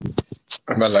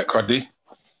Man like Cruddy.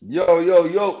 Yo, yo,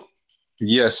 yo.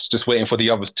 Yes, just waiting for the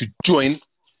others to join. Man,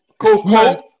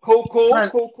 Coco, Coco, man,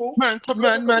 Coco. man to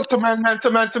man, man to man, man to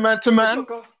man to man to man.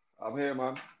 I'm here,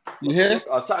 man. You hear?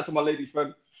 I was chatting to my lady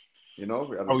friend. We had a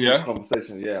Oh good yeah,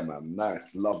 conversation. Yeah, man.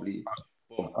 Nice, lovely.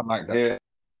 Boom. I like I'm that. here.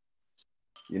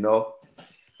 You know.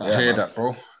 I Yeah, hear man. that,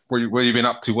 bro. Where you been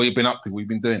up to? What you been up to? What you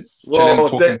been doing? Chilling, Well,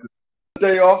 talking.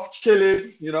 day off,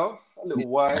 chilling. A little I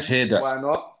wine. hear that. Why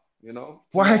not?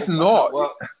 Why Tomorrow back at not?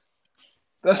 work.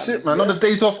 That's And it, it's, man. yeah. On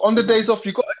the days off,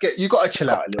 you gotta chill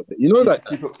out a little bit. You know Keep that.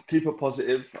 keep it keep it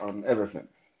positive on everything.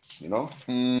 You know. That's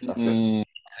it. Mm,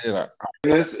 I hear that.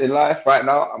 Is in life right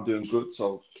now, I'm doing good,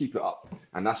 so keep it up.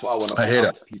 And that's what I want to I put hear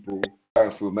out that. to people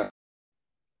going through.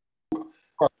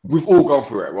 We've all gone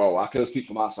through it. Well, I can speak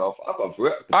for myself. I've gone through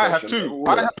it. I have Depression, too. all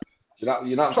I of have. that.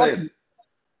 You know what I'm Trust saying? me.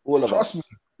 All of Trust me. us.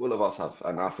 All of us have.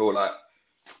 And I feel like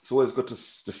it's always good to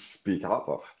just speak out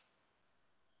of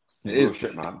It real is.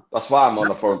 shit, man. That's why I'm on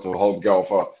the phone to a home girl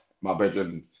for my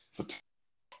bedroom because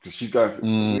she's going through.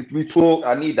 Mm, We talk.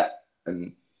 I need that.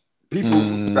 And people that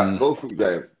mm, go through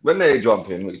there, when they jump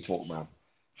in, we talk, man.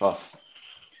 Trust.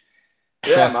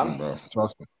 Yeah, trust me, man. bro.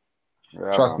 Trust me.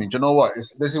 Yeah, Trust me. man. Do you know what?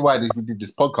 This is why we did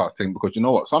this podcast thing because you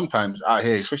know what? Sometimes out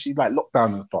here, especially like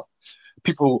lockdown and stuff,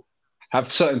 people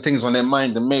have certain things on their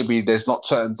mind, and maybe there's not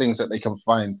certain things that they can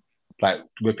find, like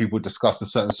where people discuss the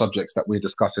certain subjects that we're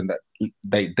discussing that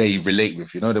they relate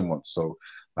with. You know them ones. So,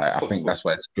 like, I Of think course. that's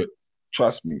why it's good.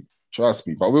 Trust me. Trust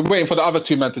me. But we're waiting for the other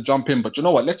two men to jump in. But you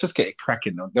know what? Let's just get it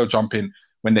cracking. They'll jump in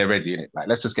when they're ready. Innit? Like,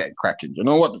 let's just get it cracking. You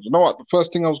know what? You know what? The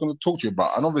first thing I was going to talk to you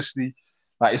about, and obviously,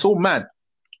 like, it's all mad.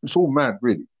 It's all mad,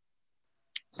 really.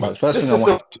 But the first thing This I is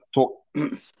wanted a to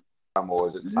talk. or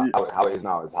is it just Ye- how it is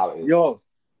now? Is how it is. Yo,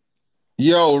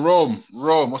 Yo, Rome,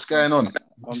 what's going on? You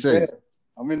I'm say there.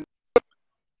 I'm in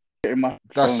getting my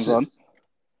that's phones it. on.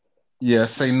 Yeah,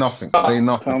 say nothing. Say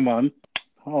nothing. Come on.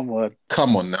 Come on.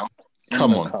 Come on now. In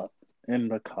Come the on. cut. In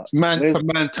the cut. Man Where's to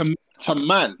man to man. That's how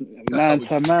man we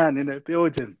to man in the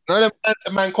building? know them man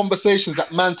to man conversations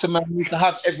that man to man need to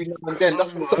have every now and then. That's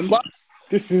Come what's up. on. But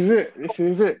This is it. This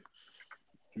is it.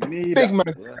 You need big that.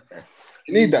 man, Yeah.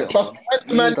 you need Need that. it, Trust man. me. Man to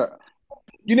Need man, that.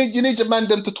 you need your man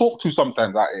them to talk to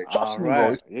sometimes out here. All Trust me, bro.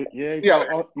 right. It's, Yeah, yeah,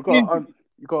 you got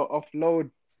to offload.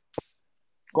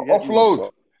 got You get me?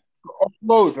 offload.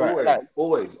 Offload. Like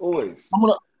Always. I'm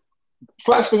gonna I,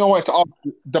 first thing I wanted to ask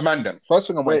the man them. First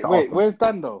thing I wanted to ask Wait. them. Where's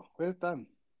Dan though? Where's Dan?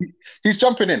 He's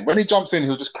jumping in. When he jumps in,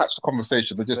 he'll just catch the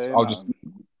conversation. Say I'll just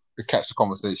nothing. catch the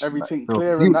conversation. Everything Like,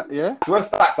 clear and that, yeah? so where's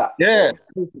Stacks at? yeah.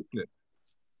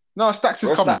 No, Stacks is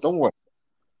Where's coming. Stacks? Don't worry.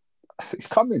 He's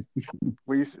coming. He's coming.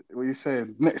 What you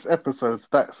saying? Next episode,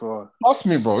 Stacks or Trust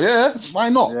me, bro. Yeah. Why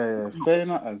not? yeah. Say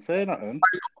nothing. Say nothing.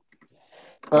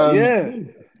 Um, Yeah.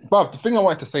 but the thing I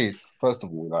wanted to say is, first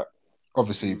of all, like,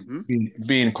 obviously, Mhm.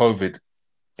 being COVID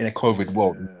in a COVID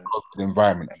world, in Yeah. a COVID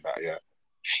environment, and that, yeah.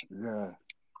 Yeah.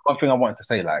 One thing I wanted to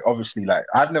say, like, obviously, like,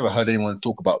 I've never heard anyone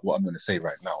talk about what I'm going to say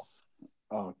right now.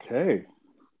 Okay.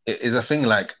 It is a thing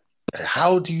like,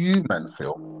 how do you, man,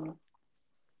 feel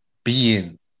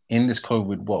being in this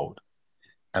COVID world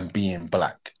and being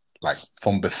black, like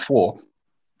from before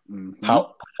Mhm.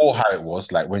 how it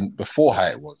was, like before how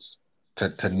it was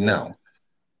to now?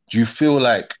 Do you feel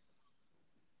like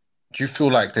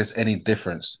there's any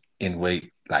difference in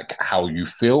way, like how you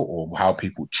feel or how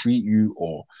people treat you?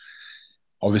 Or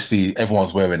obviously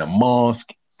everyone's wearing a mask,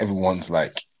 everyone's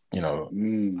like, you know,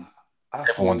 Mm.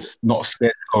 everyone's not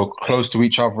scared to go close to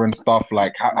each other and stuff.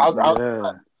 Like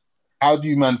Yeah. how do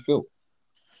you man feel?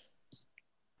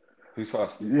 Who's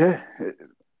first? Yeah.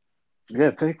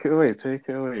 Yeah. Take it away. Take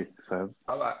it away, Sam.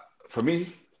 All right. For me,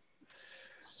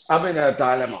 I'm in a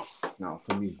dilemma now.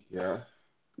 For me, yeah,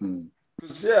 Mm.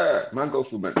 because yeah, man, go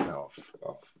through mental health.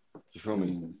 You feel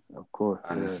me? Of course.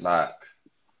 And Yeah. it's like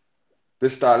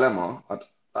this dilemma.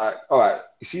 Like, all right,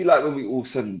 you see, like when we all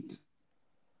send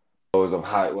those of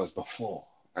how it was before,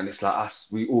 and it's like us,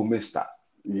 we all miss that.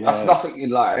 That's Yeah. nothing in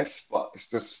life, but it's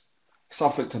just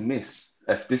something to miss.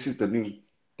 If this is the new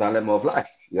dilemma of life,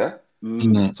 yeah.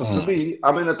 Mm. So for me,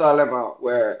 I'm in a dilemma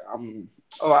where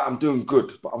all right, I'm doing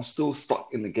good, but I'm still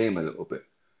stuck in the game a little bit.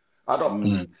 I don't.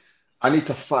 Mm. I need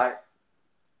to fight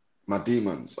my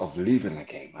demons of leaving the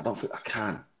game. I don't think I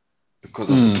can because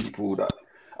of the people that.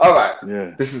 All right,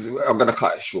 Yeah. I'm gonna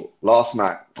cut it short. Last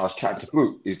night I was chatting to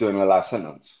Brute. He's doing a live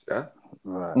sentence. Yeah.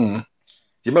 Right. Mm.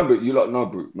 Do you remember? You lot know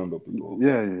Brute. Remember Brute?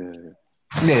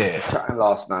 Yeah. Yeah. Chatting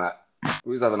last night.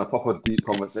 We was having a proper deep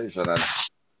conversation, and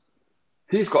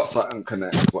he's got certain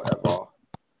connects, whatever.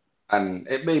 And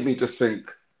it made me just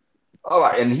think, all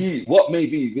right. And what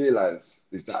made me realize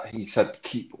is that he said,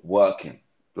 keep working.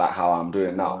 like how I'm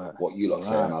doing now, Right. what you lot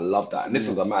say, and Right. I love that. And this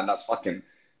Yeah. is a man that's fucking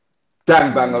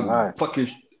gangbang Right. and fucking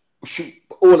shoot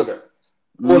all of it.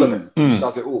 All of it. Mm. He Mm,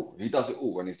 does it all. He does it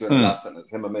all when he's doing a mm, live sentence.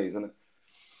 Him amazing, isn't it?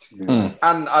 Yeah. mm.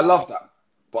 And I love that.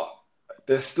 But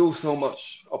there's still so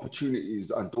much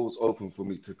opportunities and doors open for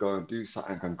me to go and do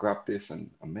something and grab this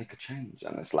and make a change.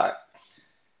 And it's like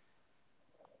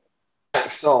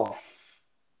itself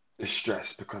is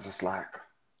stress because it's like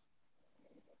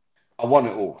I want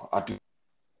it all. I do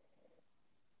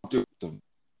the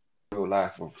real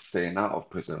life of staying out of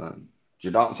prison. And do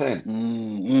you know what I'm saying?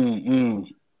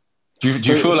 Do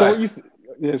you feel So like? what you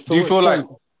yeah, Do so you what feel like?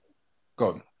 sense Go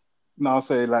on. no, I'll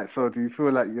say like so do you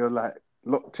feel like you're like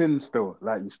locked in still?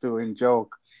 Like you're still in jail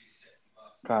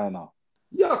kinda.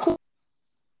 Yeah,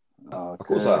 of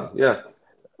course I Okay. am. Yeah.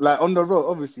 Like on the road,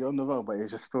 obviously on the road, but you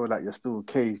just feel like you're still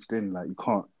caged in, like you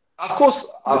can't Of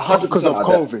course, because 100% of I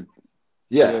definitely. COVID.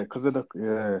 Yeah, Yeah, because of the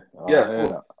yeah, I of hear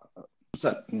course. that.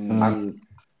 100%. Mm. And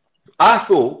I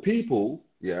feel people,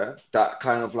 yeah, that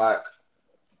kind of like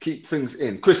keep things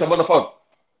in. Chris, I'm on the phone.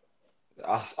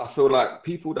 I feel like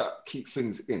people that keep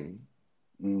things in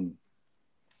Mm.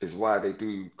 is why they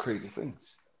do crazy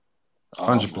things.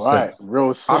 100%. Right,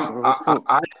 real talk.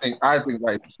 I think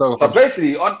like so. So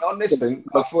basically, on this thing,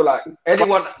 I feel like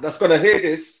anyone that's gonna hear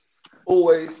this,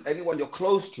 always anyone you're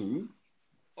close to,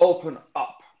 open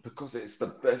up because it's the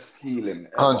best healing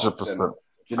ever. 100%.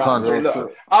 Do you know what I'm saying? Real Look,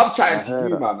 talk. I'm I chatting to hear you,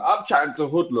 that. man. I'm chatting to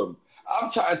Hoodlum.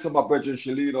 I'm chatting to my brethren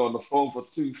Shalina on the phone for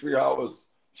 2, 3 hours.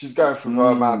 She's going through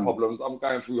her man Mm. problems. I'm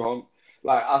going through home.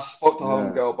 Like I spoke to home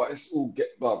Yeah. girl, but it's all get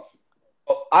love.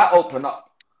 I open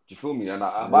up. Do you feel me? And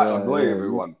I might annoy Yeah.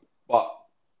 everyone, but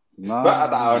it's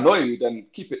better that I Nah. annoy you than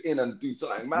keep it in and do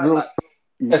something, man. Real Like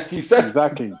SQ said,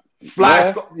 exactly. fly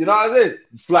Yeah. Scott. You know what I mean?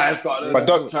 Fly Scotland. But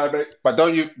don't Try to make. but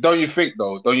don't you think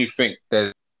though? Don't you think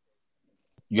there's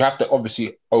you have to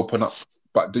obviously open up,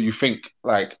 but do you think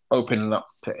like opening up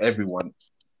to everyone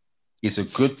is a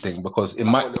good thing? Because in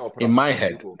I only open up to my some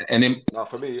head people. and in No,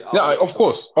 for me, I yeah, only of open up.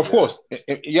 course,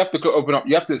 Yeah. you have to open up.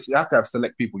 You have to have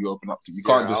select people you open up to. You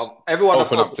can't just Everyone I've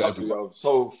open up opened to up to, everyone. are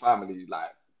so family,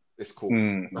 like it's cool.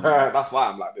 Mm, That's why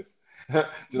I'm like this. Do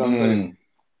you know what I'm saying? mm,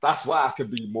 That's why I can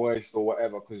be moist or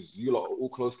whatever, because you lot are all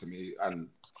close to me, and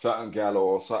certain gal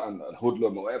or certain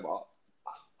hoodlum or whatever.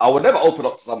 I would never open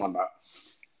up to someone that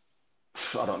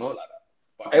I don't know like that.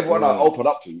 But everyone I Yeah. open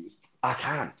up to, I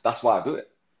can. That's why I do it.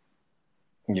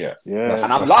 yeah, Yeah.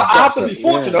 And I'm that's like, I have to be it.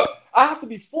 fortunate. I have to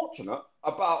be fortunate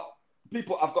about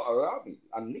people I've got around me.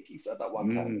 And Nikki said that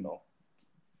one time, you know.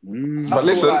 Mm. I But feel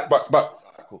listen, like,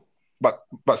 cool.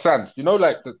 but Sans, you know,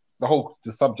 like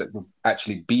the subject of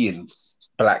actually being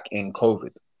black in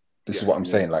COVID. This is Yeah. what I'm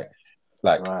saying. Like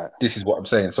Right. this is what I'm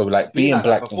saying. So like It's been being like that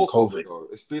black in before COVID, COVID. though.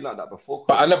 It's been like that before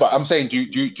But I COVID. know. But I'm saying, do you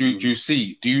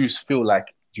Mm. do you feel like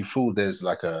do you feel there's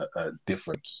like a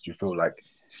difference? Do you feel like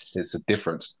there's a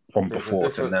difference from There's a before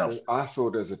to difference. now? I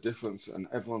feel there's a difference, and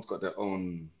everyone's got their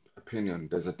own opinion.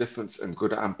 There's a difference in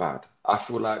good and bad. I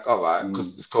feel like, all right, because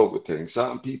of this COVID thing,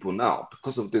 certain people now,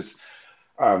 because of this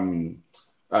um,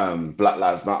 Black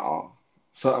Lives Matter,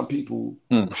 certain people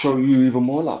Mm, show you even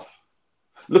more love.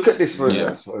 Look at this, for yeah.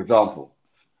 instance, for example,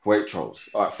 Waitrose.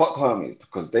 All right, fuck Hermes,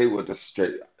 because they were just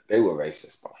straight, they were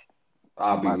racist, bro.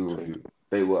 I'll be Mad real with thing. you.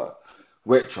 They were.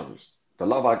 Waitrose, the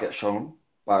love I get shown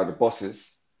by the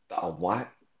bosses that are white,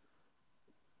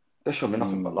 they show me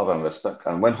nothing but Mm. love and respect.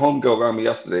 And when homegirl rang me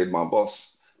yesterday, my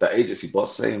boss, the agency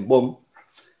boss, saying, boom,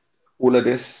 all of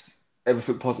this,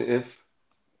 everything positive,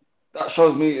 that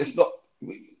shows me it's not.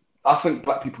 I think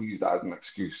black people use that as an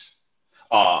excuse.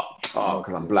 Because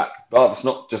I'm Okay. black. But it's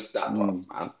not just that, Mm.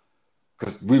 man.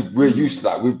 Because we're used to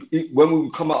that. When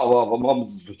we come out of our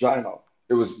mum's vagina,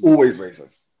 it was always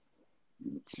racist.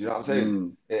 You know what I'm saying?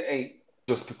 Mm. It ain't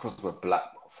just because we're black.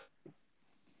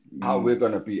 How we're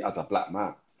gonna be as a black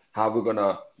man, how we're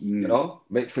gonna, Mm.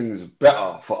 make things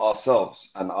better for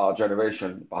ourselves and our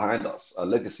generation behind us, a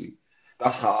legacy.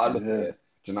 That's how I look at Yeah. it.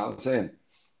 Do you know what I'm saying?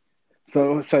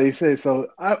 So you say so.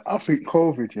 I think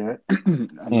COVID, yeah,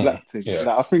 and Mm, black thing. yeah.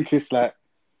 Like I think it's like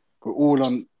we're all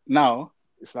on now.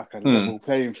 It's like a Mm. level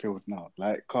playing field now.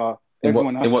 Like, In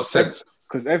what sense?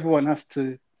 because everyone has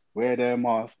to wear their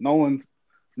mask. No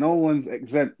one's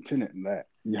exempt in it. Like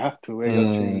you have to wear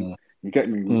your thing. Mm, You get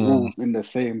me? We're mm, all in the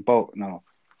same boat now.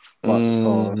 But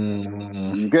so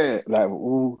mm, you get it? Like we're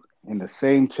all in the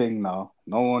same thing now.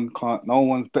 No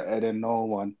one's better than no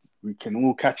one. We can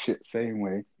all catch it same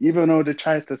way. Even though they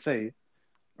try to say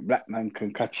a black man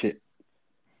can catch it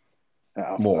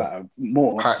more.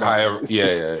 more, but Higher,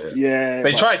 yeah. yeah,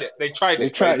 They but tried it. They tried they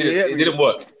it, but try. You get it me? didn't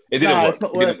work. It didn't Nah, work. it's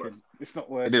not It didn't work. working. It's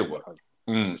not It didn't working. work.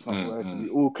 Cuz. It's not working. We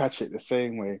all catch it the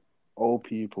same way. old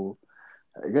people.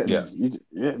 You get Yeah. me?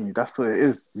 You get me? That's what it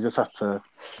is. You just have to,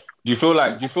 Do you feel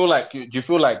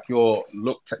like you're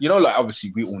looked at? You know, like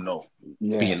obviously we all know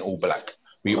yeah, being all black,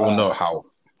 we all right, know how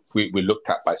we're looked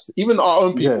at by even our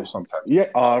own people yeah, sometimes. yeah.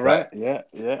 All Like, right, yeah,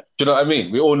 yeah. do you know what I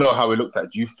mean? We all know how we're looked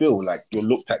at. Do you feel like you're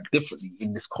looked at differently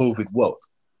in this COVID world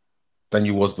than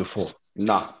you was before?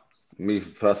 Nah, me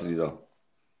personally though.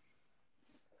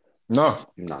 No,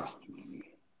 Nah.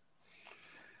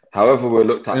 However, we're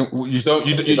looked at. you don't.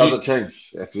 It doesn't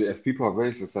change. If people are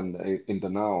racist and in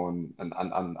denial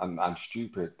and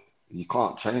stupid, you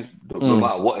can't change. No Mm,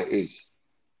 matter what it is,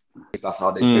 if that's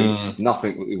how they think. mm,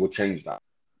 Nothing it will change that.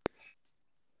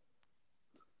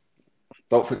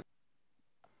 Don't think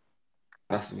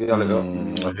that's the reality of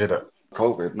I hear Mm, that.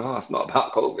 COVID. No, it's not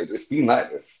about COVID. It's been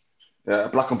like this. Yeah,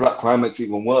 black and black crime makes it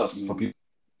even worse for mm, people.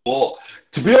 Or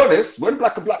to be honest, when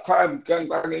black and black crime, gang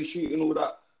banging, shooting, all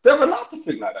that, they're allowed to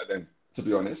think like that. Then, to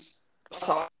be honest, that's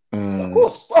how. Of Mm,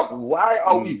 course, bro. Why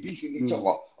are we mm, beefing each mm,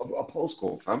 other over a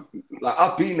postcode, fam? Like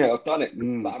I've been there, I've done it.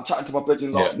 mm, Like I'm chatting to my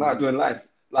bedroom yeah. last night doing life.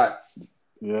 Like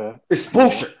yeah, it's yeah.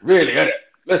 bullshit, really, isn't it?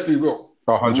 Let's be real.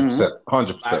 100%, Mm.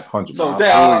 100%, Like, 100%. so Nah, I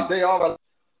feel you. they are,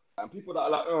 and people that are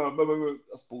like, oh, blah, blah, blah,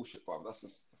 that's bullshit, bro. That's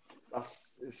just,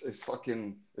 it's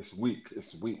fucking, it's weak,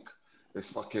 it's weak,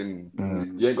 it's fucking. Mm,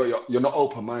 Mm, You ain't got you're not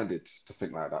open minded to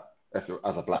think like that. If you're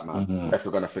as a black man, mm, if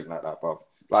you're gonna think like that, bro,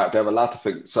 like they're allowed to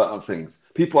think certain things.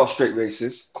 People are straight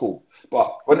racist, cool,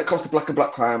 but when it comes to black and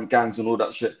black crime, gangs and all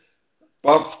that shit,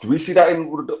 bruv, do we see that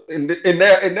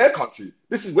in their country?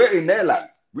 This is we're in their land.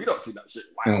 We don't see that shit.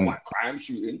 White on mm, white crime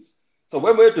shootings. So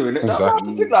when we're doing it, they're allowed to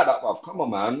exactly. think mm. like that, bruv. Come on,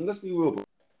 man. Let's be real, bro.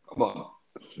 Come on.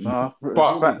 Nah, You it's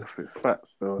But feel me? facts. It's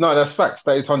facts. So, no, that's facts.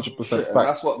 That is Real 100% shit, and facts.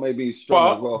 that's what made me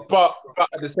strong as But well. but but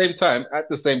at the same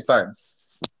time,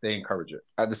 they encourage it.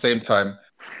 At the same time,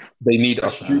 they need It's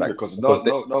us to be stupid like this because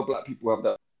because no black people have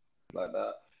that like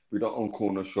that. We don't own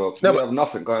corner shops. no, We but have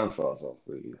nothing going for ourselves,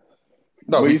 really.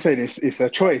 no, what you we saying? It's a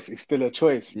choice. It's still a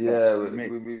choice that Yeah, we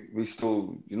make. we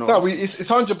still, no, we it's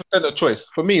 100% a choice.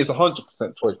 For me, it's 100%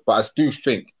 choice. But I do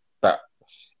think that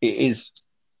it is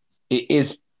it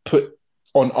is put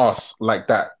on us like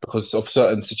that because of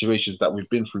certain situations that we've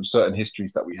been through, certain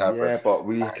histories that we have. And yeah, but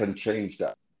we can change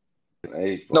that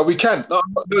age, no, bro. we can. No,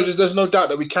 there's no doubt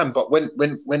that we can. But when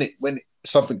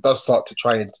something does start to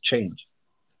try and change,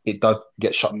 it does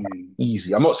get shut down Mm,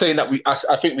 easy. I'm not saying that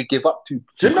I think we give up Do too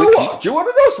you know quickly. what? Do you want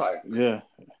to know something? yeah.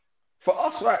 For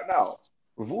us right now,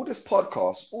 with all this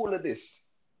podcast, all of this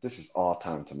is our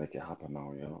time to make it happen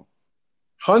now, you know.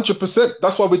 100%.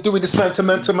 That's why we're doing this man to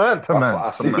man to man to That's what man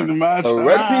I to see. man. Man, So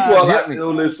when people are You get like, me?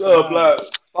 "Yo, this man. like,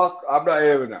 fuck, I'm not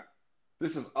hearing that.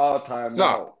 This is our time No,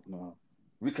 now. No.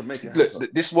 We can make it look, happen.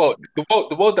 this world,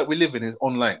 the world that we live in is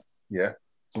online. Yeah,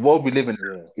 the world we live in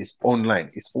Yeah. is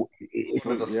online. One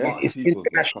of the Yeah. smartest It's people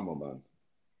there. international. Come on, man.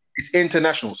 It's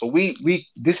international. So we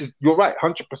this is you're right,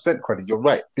 100% credit. You're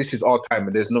right. This is our time,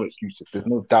 and there's no excuses. There's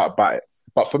no doubt about it.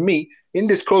 But for me, in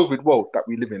this COVID world that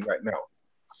we live in right now,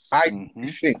 I Mm-hmm.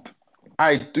 think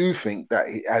I do think that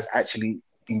it has actually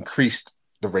increased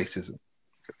the racism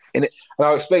in it, and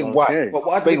I'll explain why. Okay. But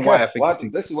why do we Explain why I care?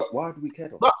 think. Why do we care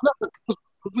though? No, no,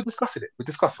 we're discussing it. We're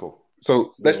discussing. Cool.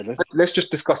 So Yeah. Let's, let's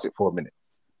just discuss it for a minute.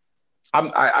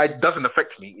 It doesn't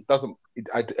affect me. It doesn't.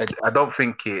 I don't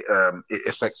think it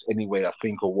affects any way I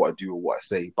think or what I do or what I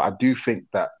say. But I do think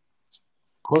that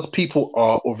because people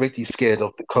are already scared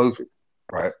of the COVID,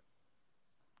 right?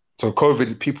 So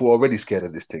COVID, people are already scared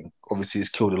of this thing. Obviously, it's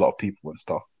killed a lot of people and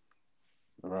stuff.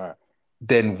 right.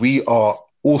 Then we are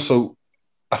also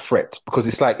a threat because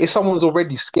it's like if someone's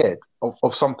already scared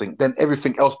of something, then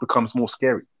everything else becomes more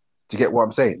scary. Do you get what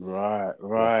I'm saying? Right. Yeah.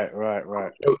 Right. Right.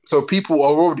 Right. So people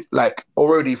are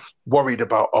already worried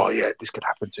about, oh yeah, this could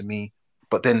happen to me.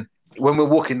 But then when we're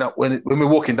walking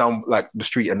down like the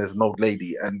street and there's an old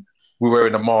lady and we're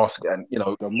wearing a mask and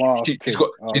The mask thing.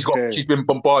 Okay. she's been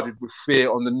bombarded with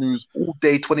fear on the news all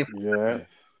day 24. Yeah.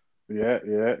 Yeah.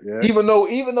 Yeah. Yeah. Even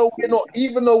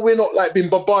though we're not like being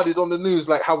bombarded on the news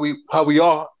like how we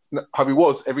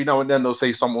was every now and then they'll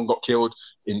say someone got killed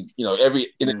in in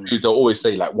the news they'll always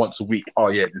say like once a week, oh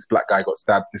yeah, this black guy got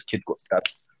stabbed, this kid got stabbed,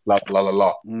 la la la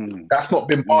la. Mm. That's not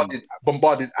been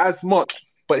bombarded as much,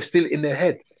 but it's still in their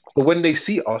head. But when they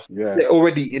see us, Yeah. they're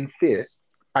already in fear.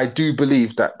 I do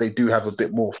believe that they do have a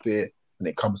bit more fear when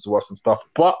it comes to us and stuff.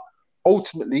 But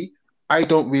ultimately, I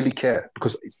don't really care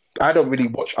because I don't really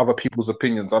watch other people's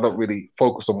opinions. I don't really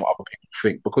focus on what other people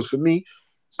think because for me,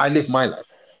 I live my life.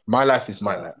 My life is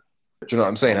my life. Do you know what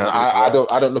I'm saying? And I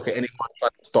don't look at anyone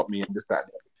trying to stop me and this, that, and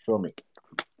the other. Feel me?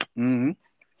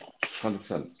 Mm-hmm.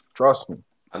 100%. Trust me.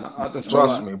 And I just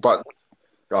Trust me. But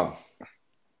go on.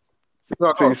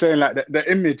 No, So no. you're saying like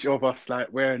the image of us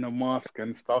like wearing a mask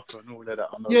and stuff and all of that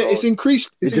on the Yeah, it's road,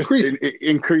 increased. it It's just increased. it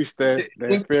increased It, their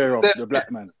it, fear of it, the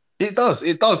black man. it does.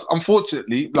 It does.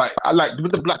 Unfortunately, like I like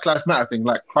with the Black Lives Matter thing,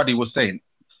 like Buddy was saying,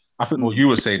 I think, or Mm, you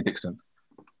were saying, Dixon.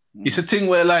 It's a mm, thing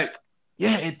where, like,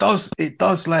 yeah, it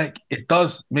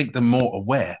does make them more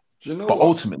aware, Do you know but what?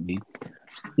 ultimately,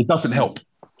 it doesn't help. mm.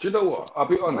 Do you know what? I'll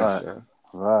be honest, Right, yeah.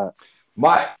 right.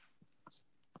 My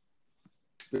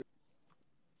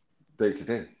day to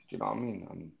day, do you know what I mean?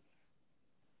 And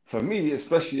for me,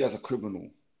 especially as a criminal,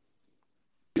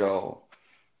 yo,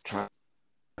 try,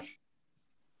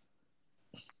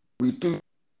 we do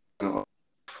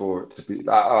for it to be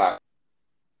like, all right,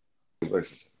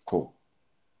 racist, cool.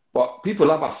 But people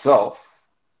like myself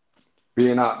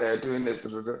being out there doing this,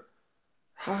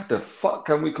 how the fuck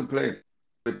can we complain?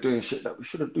 We're doing shit that we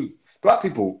shouldn't do. Black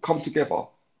people come together.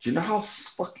 Do you know how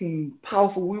fucking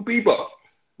powerful we'll be, bro?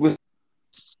 With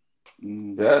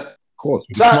Mm, yeah, Of course,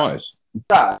 with the that smartest.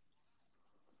 that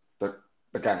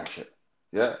the gang shit.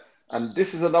 Yeah, and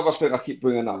this is another thing I keep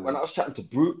bringing up. When I was chatting to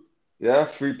Brute, yeah,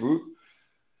 Free Brute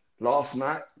last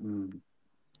night, mm.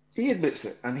 he admits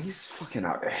it, and he's fucking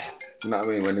out there. Do you know what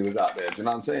I mean? When he was out there, do you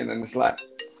know what I'm saying? And it's like,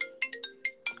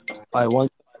 I one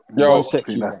Yo, one sec,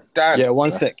 See you that? lot. Dan. Yeah, one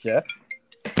That's, sec. Yeah.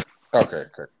 Okay,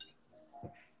 okay.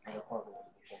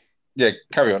 Yeah,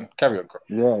 carry on, Chris.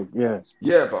 yeah.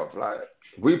 yeah, but like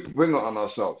we bring it on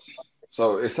ourselves.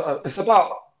 So it's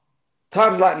about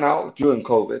times like now during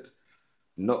COVID.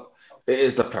 No, it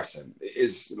is depressing. It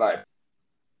is like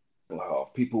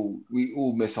people. We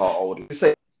all miss our old.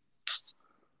 Say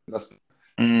that's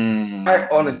quite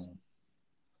honest.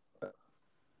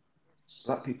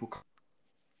 Black people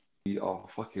are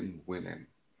fucking winning,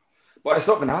 but it's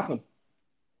not gonna happen.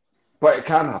 But it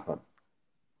can happen.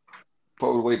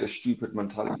 Throw away the stupid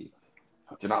mentality.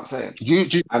 Do you know what I'm saying? Do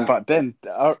you, And But then,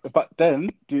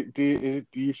 do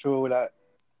you feel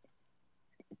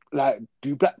like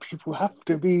do black people have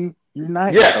to be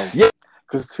united yes, though? yes,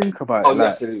 Because think about oh it, like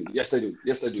yes, they do. Yes, they do.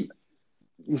 Yes, they do.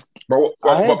 it's, but,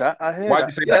 but I hear why do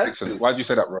you that, say that, Yeah, Dixon? Why do you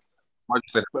say that, bro? Why do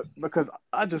you say that? but because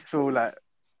I just feel like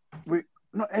we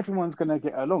not everyone's gonna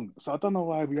get along. So I don't know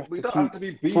why we have we to don't have keep to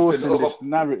be beefing forcing over. this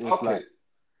narrative, Okay, like.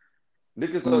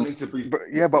 niggas don't need to be. But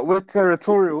yeah, but we're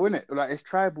territorial, innit? Like it's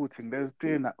tribal thing. They was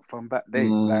doing that from back day.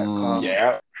 Like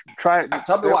Yeah, try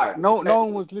tell me why. no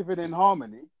one was living in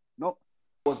harmony. Not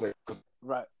Was it?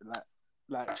 right,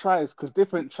 like tribes, because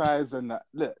different tribes and that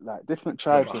look like different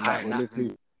tribes and that Behind were that living.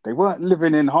 too. They weren't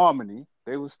living in harmony.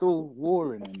 They were still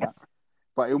warring and that.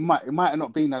 But it might have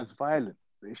not been as violent.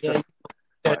 It's Yeah. just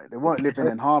but they weren't living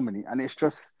in harmony. And it's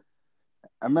just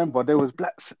I remember there was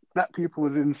black people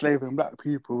was enslaving black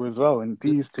people as well, and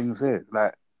these things here,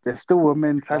 like there's still a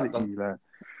mentality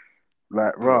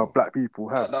like raw No, black people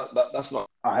have. that's not.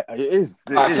 It is,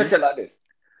 I check it like this.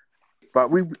 but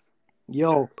we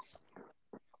Yo,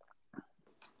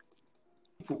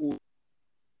 People all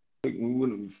think we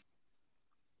wouldn't be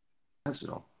friends, you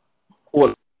know.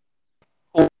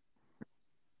 All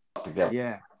together.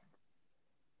 yeah.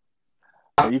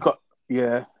 you got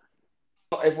yeah.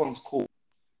 Not everyone's cool.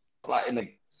 It's like in the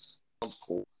everyone's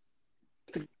cool.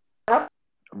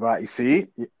 Right, you see,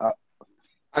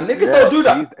 And niggas don't do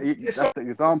that. See, It's that's the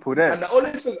example there. And the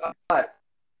only thing I like,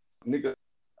 nigga,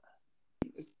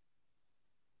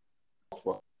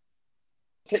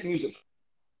 take music.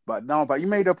 But no, but you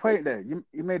made a point there. You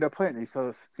made a point there.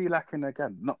 So see, like in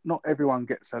again, not everyone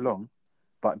gets along,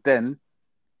 but then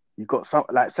you got some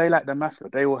like say like the mafia,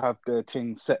 they will have their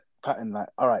thing set pattern. Like,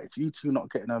 all right, if you two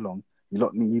not getting along, you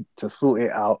lot need to sort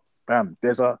it out. Bam.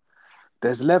 There's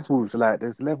levels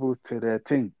to their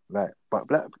thing. Like, but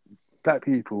black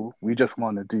people, we just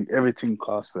want to do everything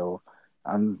ourselves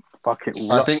and fuck it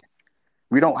all I up. think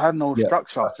We don't have no yeah,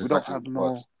 structure. that's We don't exactly have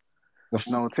what it was.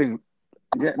 no thing.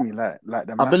 You get me? Like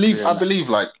the I mafia. And believe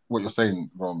like what you're saying,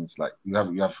 Rom, is like you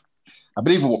have. I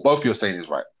believe what both you're saying is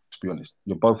right. To be honest,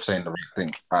 you're both saying the right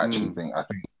thing. I actually think. I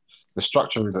think the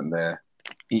structure isn't there.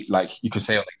 Like you could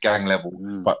say on the gang level,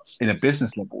 but in a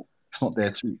business level, it's not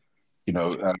there too. You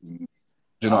know,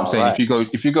 you know what I'm saying? right.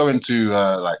 If you go into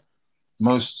like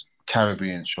most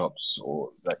Caribbean shops or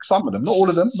like some of them, not all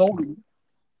of them,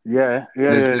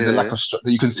 there's a lack of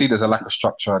you can see there's a lack of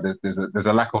structure. There's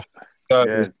a lack of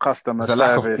service. Customer There's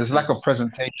service. a lack of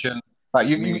presentation. Like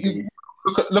you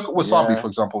look at wasabi for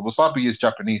example. Wasabi is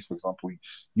Japanese, for example.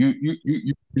 You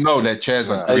know their chairs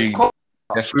are green.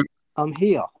 Their fruit. I'm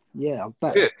here. Yeah, I'm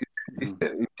back.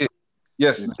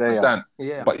 Yes, Mr. Dan.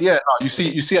 Yeah. But yeah, no, you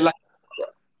see a lack.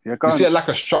 You see a lack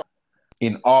of structure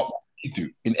in art what we do,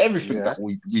 in everything that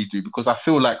we do, because I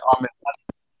feel like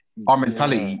our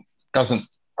mentality doesn't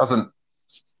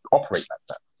operate like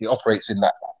that. He operates in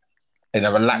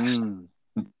a relaxed Mm.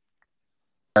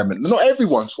 environment. Not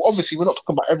everyone's. Obviously, we're not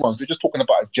talking about everyone's. We're just talking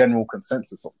about a general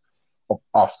consensus of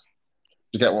us.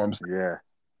 You get what I'm saying? Yeah.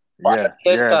 But Yeah. at the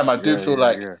same Yeah. time, I do Yeah. feel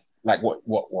Yeah. like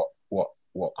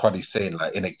what Cuddy's saying,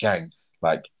 like in a gang,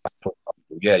 like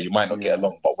yeah, you might not get Yeah.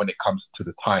 along, but when it comes to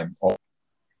the time of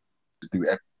to do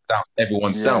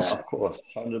everyone's down. Yeah. Of course,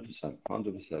 100%,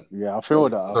 100%. Yeah. I feel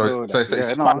that. I So feel that. it's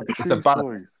Yeah. a No, balance. It's a true balance.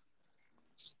 stories.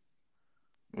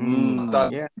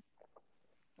 That, Yeah.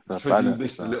 It's a because you balance.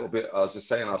 missed a little bit. I was just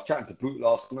saying, I was chatting to Boot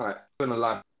last night. Doing a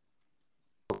live.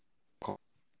 Do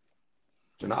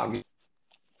you know what I mean?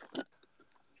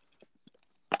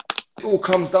 It all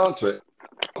comes down to it.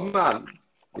 Man,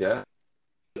 yeah.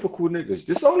 Typical niggas.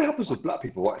 This only happens with black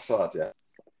people, white side, yeah.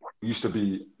 Used to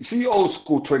be, you see old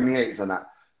school 28s and that,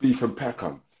 beef and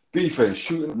Peckham, beef and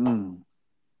shooting.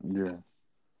 Yeah.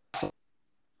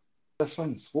 Best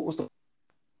friends. What was the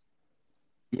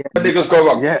Yeah. when niggas go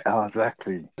wrong? Yeah.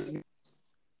 Exactly.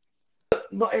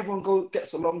 Not everyone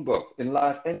gets along, bro, in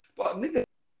life. But niggas,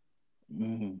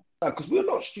 because we're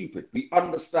not stupid. We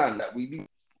understand that we need to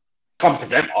come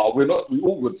together. We're not. We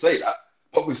all would say that,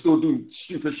 but we still do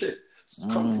stupid shit.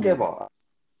 Come together. I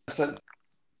said,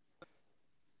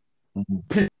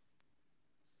 make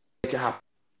it happen.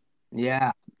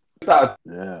 Yeah.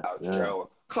 Yeah.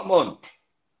 Come on.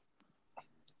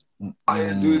 I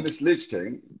ain't doing this lich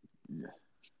thing. Yeah.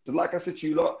 So like I said to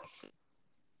you lot,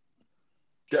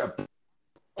 get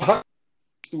a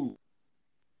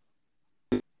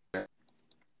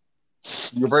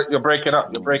You're breaking up.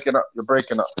 You're breaking up. You're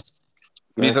breaking up.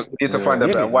 We need to find a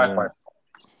better Wi-Fi.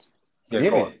 Can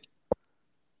you hear me?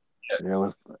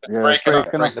 Breaking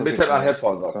up. Let me take my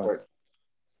headphones off. Wait.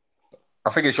 I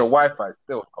think it's your Wi-Fi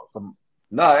still. Got some.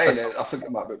 No, it ain't. I think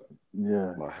it might be.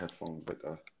 Yeah. My headphones right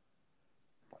there.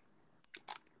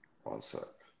 1 sec.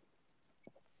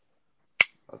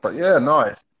 But yeah,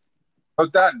 nice. So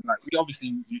Dan, like we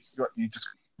obviously we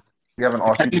haven't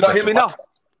asked. Can you not hear me now?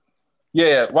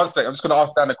 Yeah. 1 sec. I'm just gonna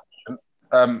ask Dan a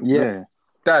question. Yeah.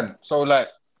 Dan. So like,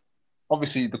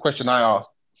 obviously the question I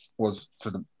asked was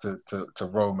to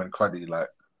Rome and Cuddy. Like,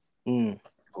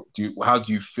 how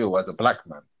do you feel as a black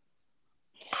man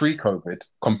pre-COVID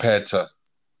compared to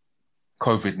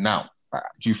COVID now? Like,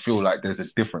 do you feel like there's a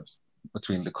difference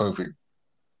between the COVID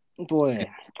Boy.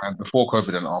 and before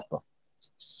COVID and after?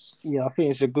 Yeah, I think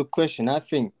it's a good question. I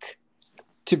think,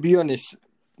 to be honest,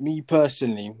 me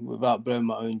personally, without blowing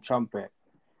my own trumpet,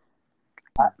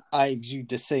 I exude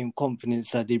the same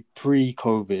confidence I did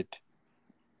pre-COVID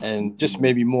and just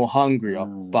maybe more hungrier.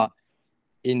 But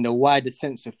in the wider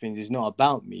sense of things, it's not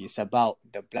about me. It's about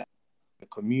the black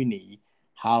community,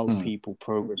 how people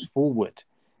progress forward.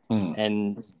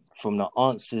 And from the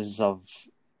answers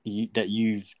that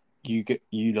you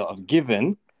lot have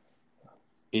given,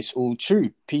 it's all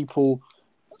true. People,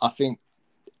 I think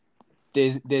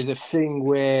there's a thing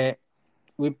where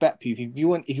with black people, if you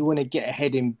want to get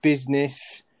ahead in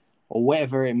business or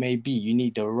whatever it may be, you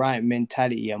need the right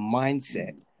mentality and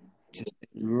mindset to say,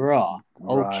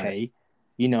 okay,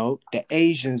 you know, the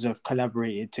Asians have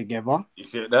collaborated together. You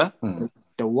see it there?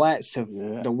 The whites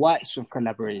have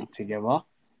collaborated together,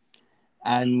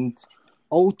 and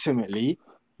ultimately,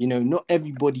 you know, not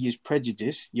everybody is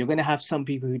prejudiced. You're going to have some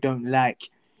people who don't like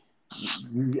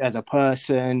you as a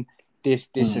person, this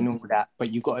and all that,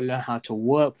 but you got to learn how to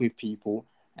work with people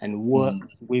and work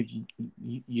with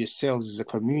yourselves as a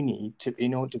community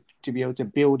in order to be able to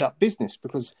build up business,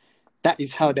 because that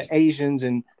is how the Asians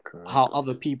and how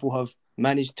other people have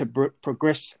managed to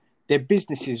progress their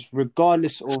businesses,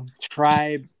 regardless of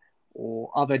tribe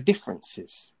or other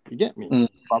differences. You get me?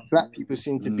 But black people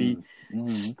seem to be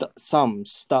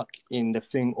stuck in the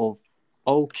thing of,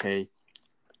 okay,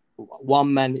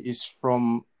 one man is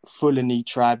from Fulani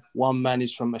tribe, one man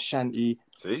is from Ashanti,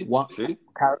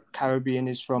 Caribbean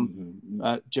is from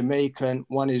Jamaican,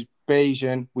 one is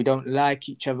Bayesian. We don't like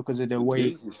each other because of the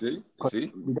way.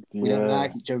 We don't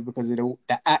like each other because of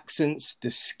the accents, the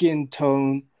skin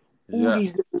tone, all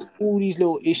these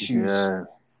little issues.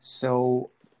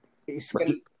 So it's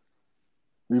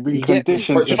we've been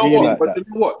conditioned to be like that. But you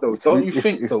know what though? Don't you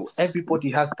think though?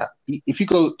 Everybody has that. If you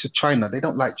go to China, they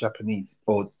don't like Japanese,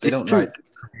 or they don't like.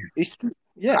 It's true.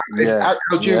 Yeah.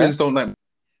 Algerians don't like.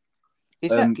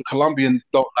 Exactly. Colombians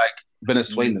don't like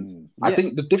Venezuelans. I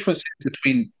think the difference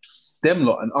between them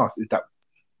lot and us is that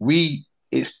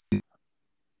it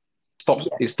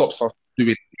stops us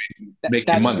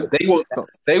making money. They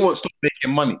won't stop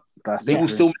making money. They will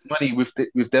still make money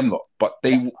with them lot, but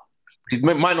they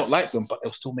might not like them, but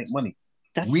they'll still make money.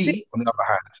 On the other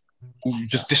hand, we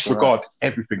just disregard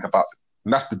everything about it.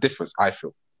 And that's the difference, I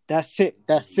feel. That's it.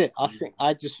 That's it.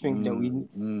 I just think that we,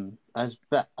 Mm. as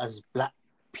black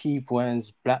people and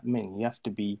as black men,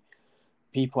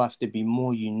 people have to be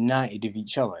more united with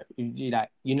each other. Like,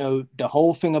 the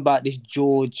whole thing about this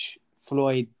George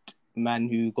Floyd man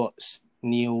who got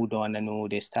kneeled on and all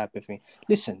this type of thing.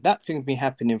 Listen, that thing's been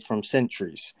happening from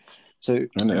centuries. So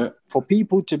Innit? for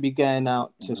people to be going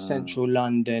out to central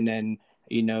London and,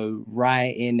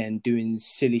 rioting and doing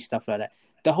silly stuff like that,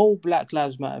 the whole Black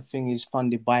Lives Matter thing is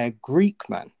funded by a Greek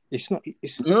man. It's not.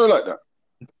 It's Like that.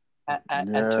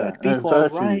 and Yeah, Turkish people are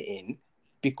exactly. rioting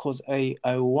because a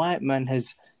white man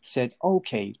has said,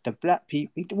 okay, the black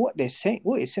people. What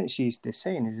essentially is they're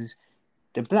saying is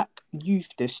the black youth,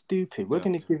 they're stupid. We're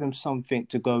going to give them something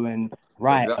to go and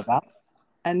riot about,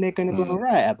 and they're going to go and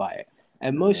riot about it.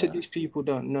 And most of these people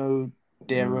don't know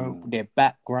their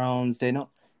backgrounds. They're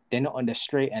not on the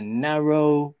straight and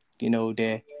narrow.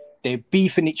 They're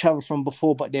beefing each other from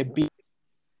before, but they're beefing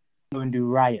and do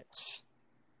riots.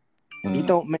 It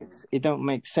don't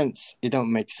make sense. It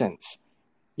don't make sense.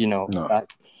 No,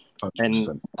 And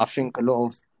 100%. I think a lot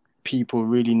of people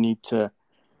really need to,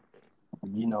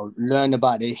 learn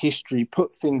about their history,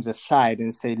 put things aside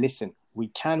and say, listen, we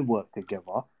can work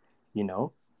together,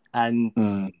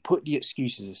 and put the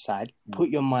excuses aside, put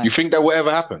your mind. You think that will ever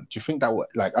happen? Do you think that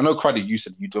like, I know, Cruddy, you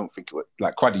said you don't think it would,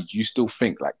 like, Cruddy, do you still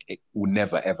think like it will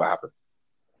never ever happen?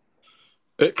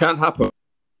 It can happen.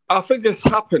 I think it's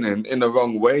happening in the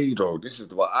wrong way, though. This is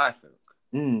what I think.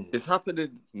 It's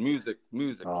happening musically.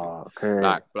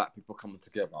 Like black people coming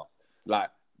together.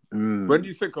 Like when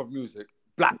you think of music,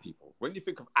 black people. When you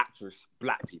think of actress,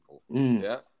 black people.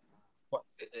 Yeah. But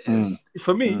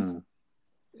for me,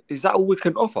 is that all we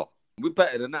can offer? We're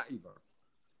better than that, even.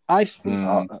 I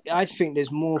think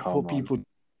there's more for people.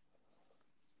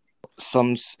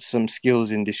 Some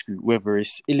skills in this group, whether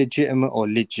it's illegitimate or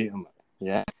legitimate.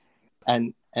 Yeah.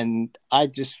 And I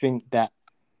just think that,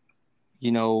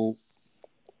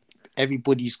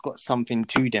 everybody's got something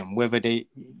to them, whether they,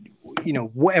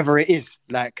 whatever it is.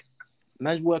 Like,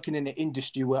 man's working in an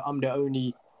industry where I'm the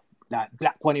only like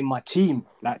black one in my team.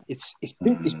 Like it's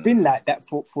been like that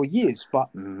for years, but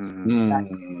like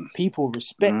people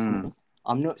respect me.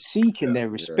 I'm not seeking their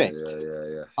respect.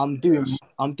 Yeah. I'm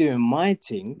doing my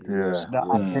thing so that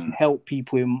I can help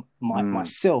people in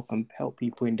myself and help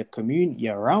people in the community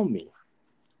around me.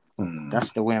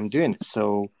 That's the way I'm doing it.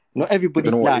 So not everybody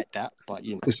like that, but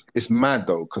it's mad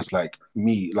though, because like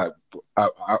me, like I'm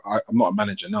not a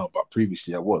manager now, but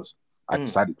previously I was. I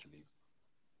decided to leave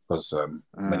because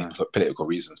many political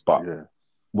reasons. But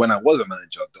when I was a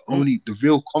manager, the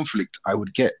real conflict I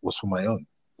would get was from my own.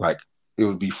 Like I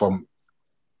would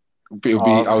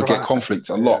get conflict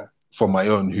a lot from my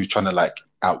own, who trying to like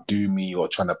outdo me or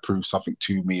trying to prove something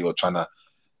to me or trying to,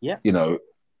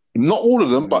 not all of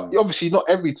them, but obviously not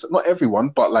everyone,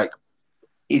 but like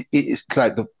it's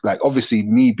like obviously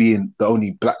me being the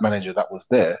only black manager that was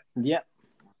there. Yeah.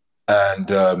 And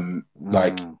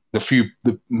like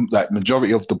the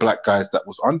majority of the black guys that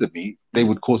was under me, they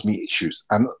would cause me issues,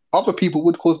 and other people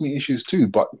would cause me issues too.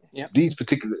 But these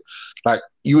particular, like,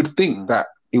 you would think that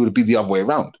it would be the other way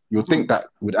around. You would think that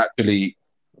would actually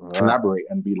collaborate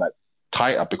and be like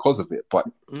tighter because of it. But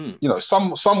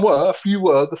some were, a few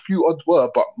were, the few odds were,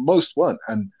 but most weren't,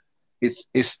 and it's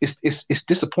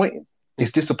disappointing.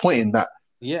 It's disappointing that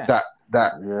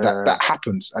that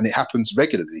happens, and it happens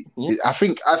regularly. I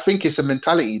think it's a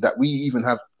mentality that we even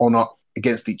have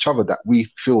against each other, that we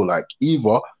feel like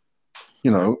either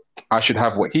I should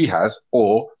have what he has,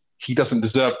 or he doesn't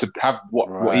deserve to have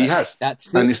what he has.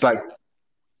 That's it. And it's like,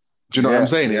 do you know what I'm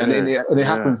saying? And it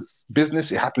happens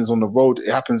business, it happens on the road, it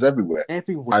happens everywhere.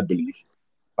 I believe,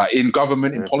 like in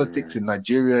government, in politics, in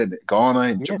Nigeria, in Ghana,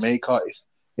 in Jamaica,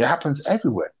 it happens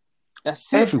everywhere.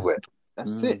 That's it. Everywhere.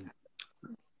 That's it.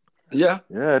 Yeah.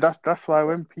 That's why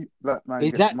when people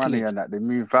like get money and that, they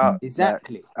move out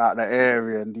out the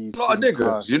area, and these a lot of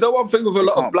niggas. You know, one thing with a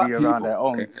lot of black people, a lot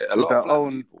of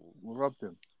black people will rob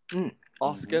them.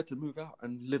 Are scared to move out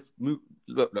and live.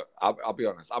 Look. I'll be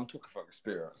honest. I'm talking from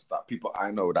experience. That people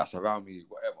I know that's around me,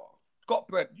 whatever, got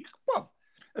bread.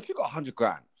 If you got 100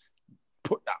 grand,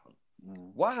 put down.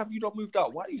 Why have you not moved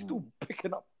out? Why are you still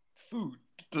picking up food?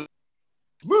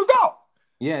 Move out.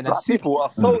 Yeah, that's black people are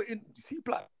so in. You see,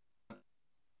 black.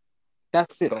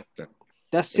 That's disgusting. It.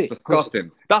 That's it's it.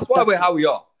 Disgusting. That's why we're how we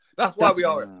are. That's why we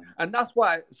are. And that's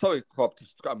why. Sorry, Cobb, to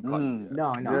scrum.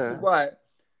 No. This is why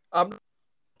I'm.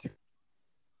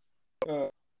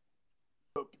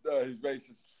 He's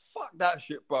racist. Fuck that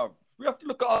shit, bro. We have to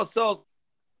look at ourselves.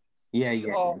 Yeah.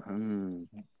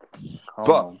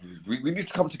 But we need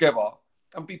to come together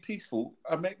and be peaceful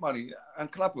and make money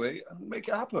and collaborate and make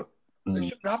it happen. It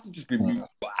shouldn't have to just be me.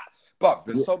 But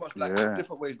there's so much like Yeah.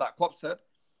 different ways, like Cop said.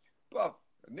 But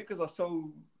niggas are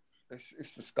so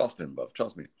it's disgusting, bruv.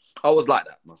 Trust me. I was like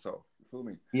that myself. You feel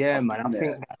me? Yeah, man. I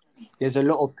think that there's a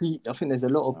lot of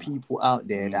people out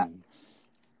there that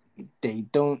they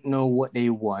don't know what they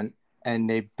want, and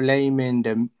they blaming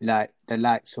the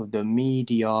likes of the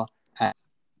media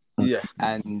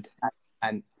and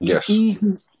Yes.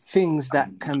 easy things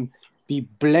that can be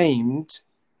blamed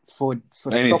for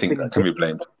Anything stopping that can be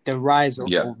blamed. the rise of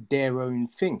Yeah. their own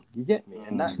thing. You get me?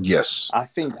 And that, Yes. I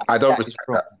think I don't that is respect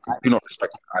wrong. that. I do not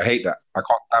respect it. I hate that. I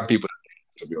can't stand people,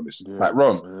 to be honest. Yeah. Like,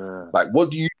 Ron, Yeah. like, what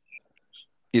do you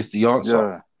is the answer?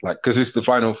 Yeah. Like, because it's the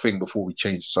final thing before we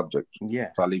change the subject.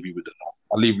 Yeah. So I'll leave you with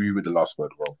the last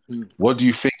word, Ron. Mm. What do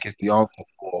you think is the answer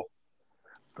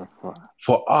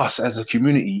for us as a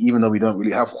community, even though we don't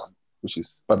really have one?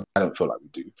 But I don't feel like we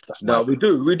do. No, we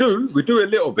do a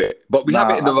little bit, but we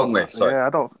have it in the wrong way. Sorry. Yeah, I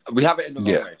don't. We have it in the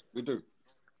wrong way. We do.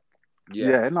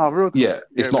 Yeah, no, real talk. Yeah,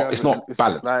 it's not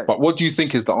balanced. Like, but what do you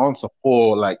think is the answer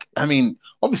for, like, I mean,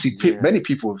 obviously many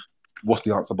people have what's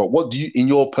the answer, but what do you, in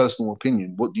your personal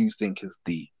opinion, what do you think is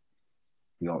the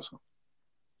answer?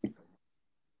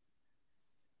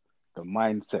 the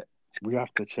mindset. We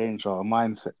have to change our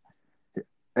mindset.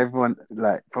 Everyone,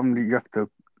 like, you have to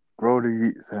grow the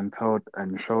youths and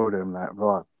show them, like,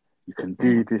 bro, you can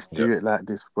do this, do it like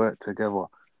this, work together.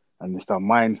 And it's a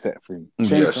mindset thing.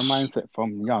 Change the mindset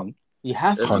from young. You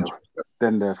have to.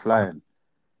 Then they're flying.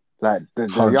 Like the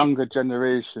younger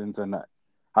generations and that.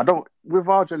 With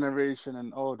our generation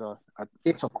and older,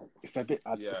 difficult. It's a bit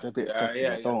tricky.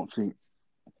 I don't think.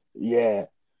 Yeah.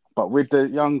 But with the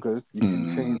youngers, you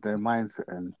can change their mindset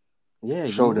and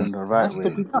show them the right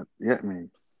way. You get me?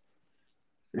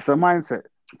 It's a mindset.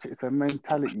 It's a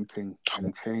mentality thing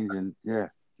and changing. Yeah.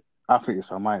 I think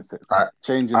it's a mindset.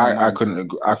 Changing. I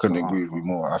couldn't agree with you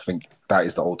more. I think that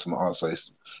is the ultimate answer.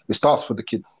 It starts with the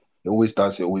kids. It always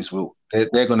does. It always will.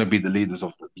 They're going to be the leaders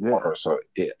of the tomorrow. So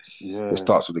it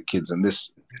starts with the kids. And this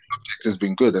subject has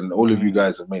been good. And all of you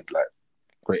guys have made like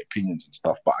great opinions and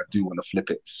stuff. But I do want to flip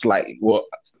it slightly.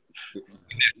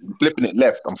 Flipping it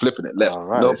left. I'm flipping it left.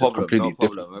 Right. No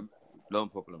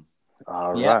problem.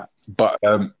 All right. But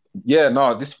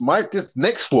this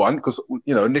next one, because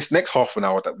in this next half an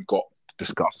hour that we got to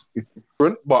discuss is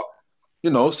different. But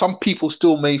some people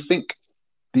still may think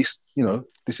this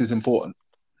is important.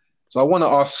 So I want to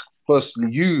ask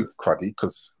firstly you, Cruddy,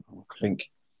 because I think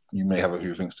you may have a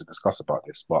few things to discuss about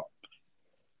this. But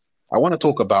I want to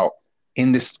talk about,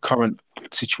 in this current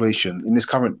situation, in this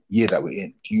current year that we're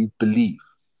in, do you believe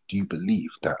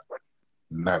that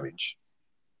marriage,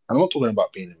 and I'm not talking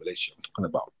about being in a relationship, I'm talking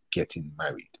about getting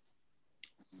married.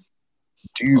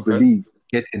 Do you believe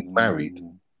getting married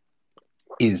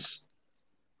is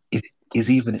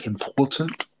even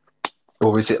important?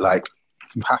 Or is it like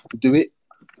you have to do it?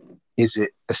 Is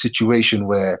it a situation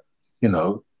where,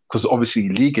 because obviously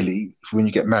legally, when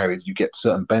you get married, you get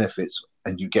certain benefits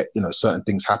and you get, certain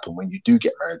things happen when you do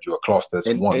get married. You're classed as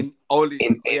one.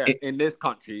 In this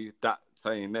country, that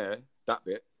saying there, that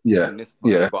bit. Yeah. In this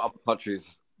country, but other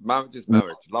countries, marriage is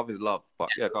marriage, love is love. But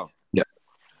go on. Yeah.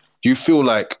 Do you feel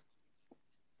like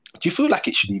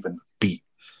it should even be? Do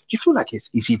you feel like it's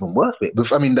even worth it?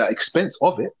 The expense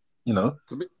of it. To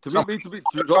be honest,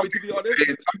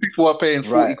 some people are paying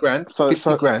 40 grand,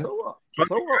 50 grand.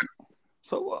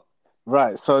 So what?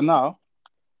 Right. So now,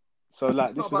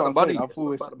 like, this is what I'm money. saying. I've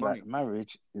always like,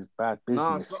 marriage is bad business.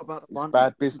 No, it's not about the money. It's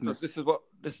bad business. This is what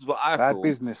I bad feel.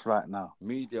 business right now.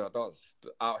 Media does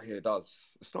out here does.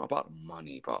 It's not about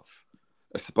money, bruv.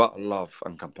 It's about love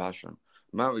and compassion.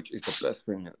 Marriage is the best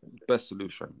thing, best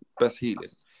solution, best healing.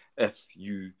 It's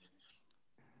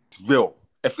real.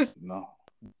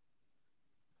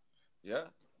 Yeah.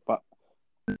 But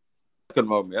second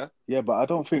moment, yeah. Yeah, but I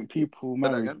don't think people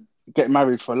get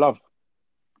married for love.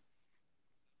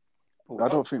 I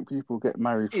don't think people get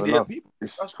married for love.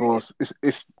 It's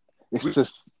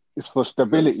for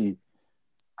stability.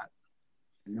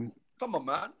 Come on,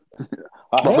 man.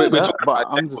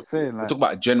 I'm just saying, like, we're talking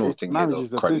about a general thing. Marriage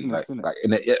is a business, isn't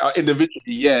it?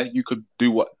 Individually, you could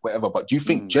do whatever. But do you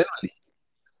think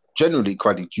generally,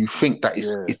 Cruddy, do you think that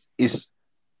is?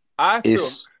 I feel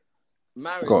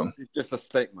marriage is just a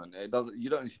statement. It doesn't. You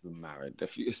don't need to be married.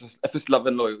 If it's love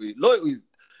and loyalty, look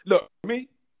me.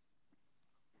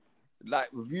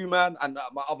 Like with you, man, and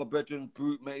my other brethren,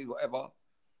 brute mate, whatever.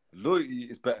 Loyalty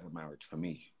is better than marriage for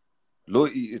me.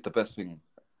 Loyalty is the best thing.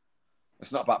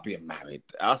 It's not about being married.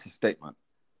 That's a statement.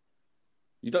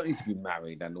 You don't need to be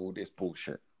married and all this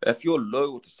bullshit. If you're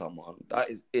loyal to someone,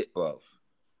 that is it, bro.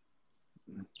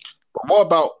 But what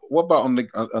about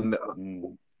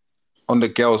on the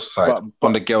girls' side, But-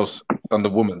 on the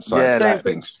woman's side, Yeah, I like-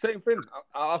 think. Same thing.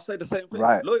 I'll say the same thing.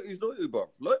 Right. Loyalty is loyalty, bro.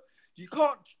 You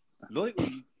can't.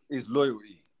 Loyalty is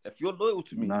loyalty. If you're loyal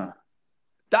to me, No.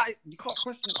 that you can't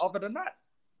question other than that.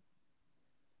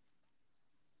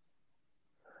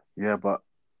 Yeah, but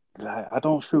like, I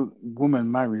don't feel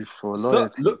women marry for So,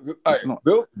 loyalty look, It's not-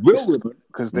 real it's- women.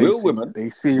 because real women- they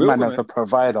see real man as a women-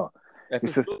 provider. If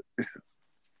It's it's just it's,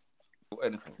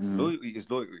 anything, Mm. loyalty is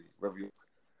loyalty. Whether you,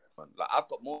 like, I've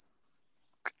got more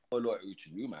loyalty to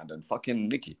you, man, than fucking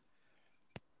Nikki.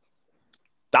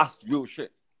 That's real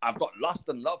shit. I've got lust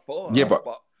and love for her. Yeah, but-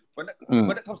 when it, Mm.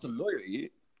 when it comes to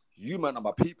loyalty, you man are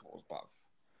my people, bruv.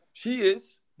 She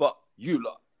is, but you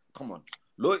lot. Come on,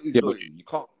 loyalty is Yeah, but- loyalty. You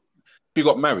can't. If you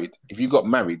got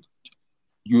married,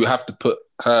 you have to put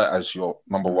her as your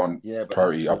number one Yeah, but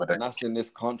priority. that's, Other than, and that's in this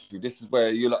country. This is where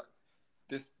you like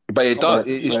this. but it does.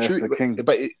 Yeah, It's that's true. the king.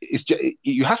 But it's just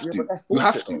you have Yeah, to. but that's You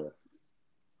have bullshit, to. though.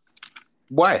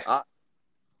 Why?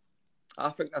 I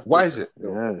think that's Why is bullshit it?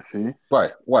 still. yeah. See,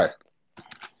 Why?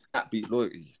 That beat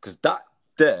loyalty, because that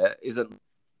there isn't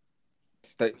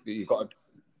state that you got.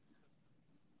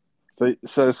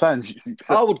 so Sanj,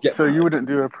 I would get. so you married. wouldn't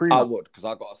do a I prenup, would, because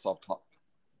I got a soft top.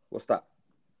 What's that?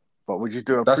 but would you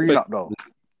do a That's prenup though?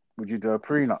 Would you do a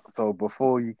prenup? So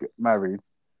before you get married,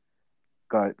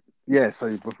 so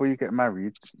before you get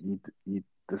married, you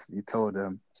tell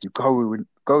them you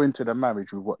go into the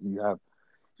marriage with what you have.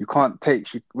 You can't take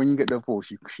when you get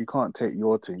divorced. She can't take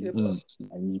your thing, Yeah, Mm.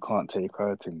 and you can't take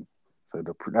her thing. So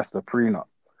that's the prenup.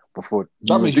 Before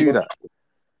That you means do you that.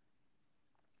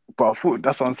 But I thought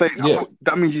that's what I'm saying. I Yeah. thought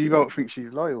that means you don't think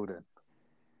she's loyal then.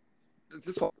 This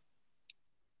is what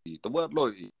the word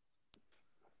loyalty.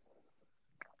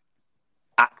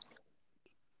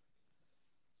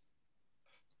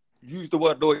 Use the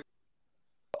word loyalty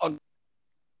on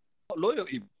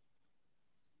loyalty.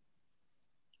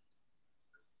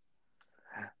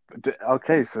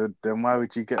 Okay, so then why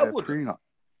would you get I a wouldn't. prenup?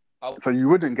 I- So you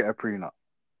wouldn't get a prenup.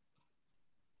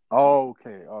 Oh,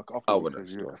 okay. I wouldn't,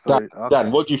 You, sure. so,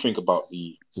 Dan, what do you think about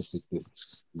this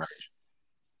marriage?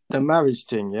 The marriage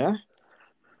thing, yeah.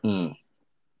 Mm.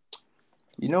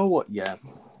 You know what? Yeah,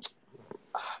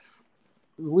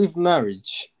 with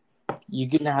marriage, you're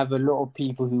gonna have a lot of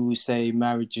people who will say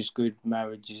marriage is good,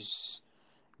 marriage is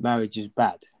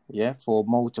bad. Yeah, for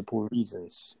multiple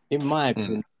reasons. In my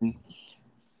opinion,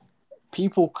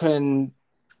 people can,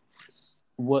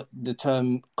 what the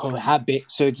term cohabit,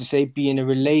 so to say, be in a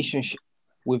relationship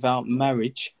without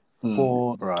marriage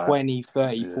for right. 20,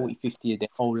 30, Yeah. 40, 50 years, their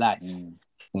whole life.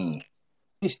 Mm.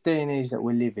 This day and age that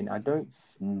we're living, I don't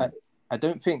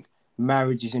think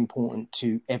marriage is important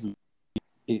to everyone.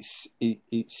 It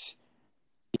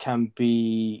can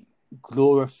be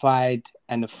glorified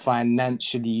and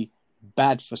financially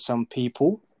bad for some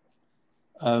people.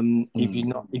 If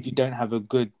you don't have a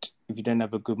good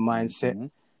mindset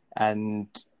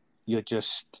and you're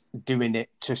just doing it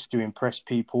just to impress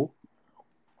people.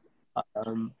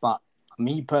 But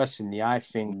me personally, I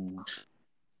think,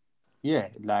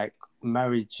 like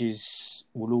marriage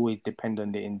will always depend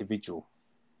on the individual.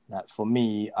 Like for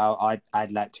me,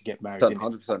 I'd like to get married.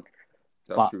 100%.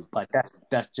 That's true. But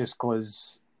that's just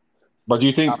because. But do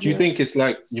you think it's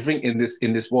like in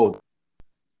this world?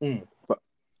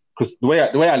 Because the way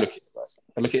I look at it, right,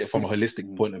 I look at it from a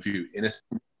holistic point of view. In this,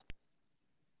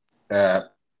 a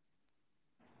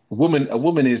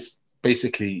woman is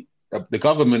basically the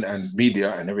government and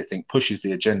media and everything pushes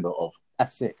the agenda of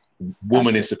That's it.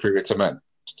 Woman is superior to man.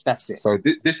 That's it. So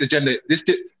this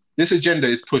agenda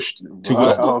is pushed to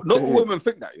Right. work. Not all women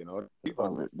think that, you know.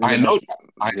 I know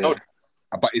that,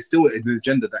 but it's still an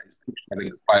agenda that is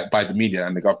pushed by the media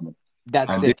and the government.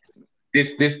 That's and it.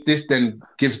 This then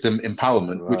gives them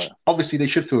empowerment, which obviously they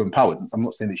should feel empowered. I'm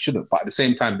not saying they shouldn't, but at the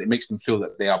same time, it makes them feel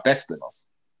that they are better than us.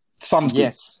 Some do.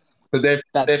 Yes. So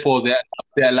therefore,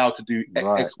 they're allowed to do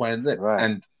X, Y, and Z. Right.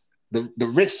 And the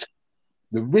risk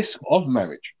of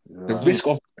marriage,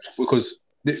 because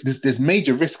there's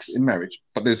major risks in marriage,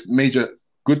 but there's major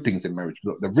good things in marriage.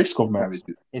 Look, the risk of marriage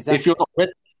is if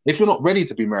you're not ready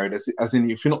to be married, as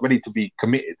in if you're not ready to be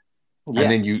committed, and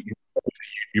then you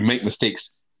make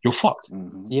mistakes, you're fucked.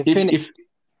 You're If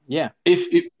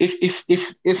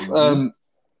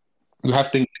you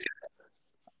have things,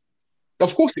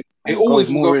 of course, it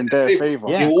always will go in their favor.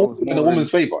 It will always in a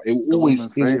woman's favor. It will always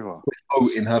go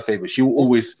in her favor. She will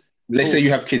always. Let's say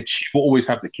you have kids. She will always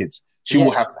have the kids. She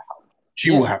will have the house. She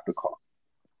will have the car.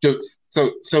 So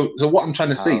what I'm trying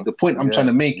to say, the point I'm trying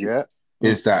to make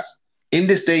is that in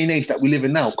this day and age that we live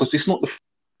in now, because it's not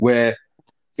where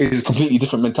it is a completely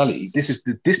different mentality. This is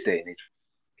this day and age.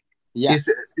 Yeah. Is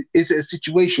it a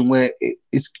situation where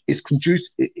it's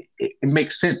conducive? It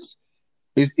makes sense.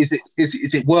 Is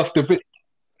it worth the risk?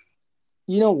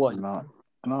 You know what? No,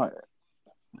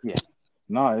 yeah,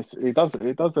 no. It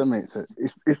doesn't make sense.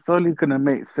 It's only gonna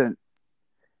make sense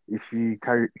if you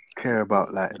care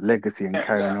about like legacy and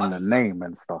carrying on the name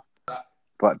and stuff.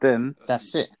 But then,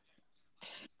 That's it.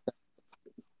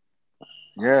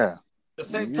 yeah, At the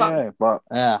same time, yeah. But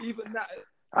Yeah. even that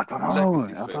I don't know.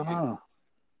 legacy I don't thing know.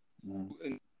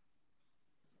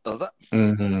 does that.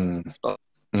 Mm-hmm.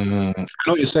 Mm-hmm. I know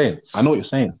what you're saying. I know.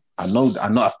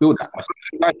 I feel that.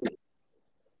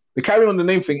 The carry on the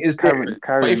name thing is there. But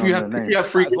Carrying if you on the have name.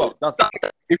 free As well, does that?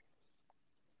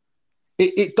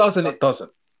 it doesn't. It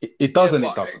doesn't. It doesn't.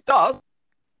 It doesn't. It does.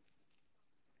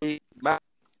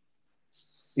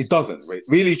 It doesn't.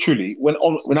 Really, truly,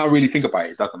 when I really think about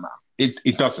it, it doesn't matter.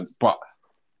 It doesn't. But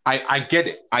I get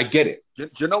it. I get it. Do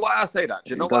you know why I say that? Do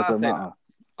you know It why I doesn't say matter. that?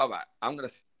 All right, I'm gonna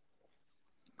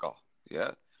go.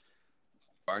 Yeah,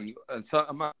 and certain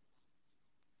amount.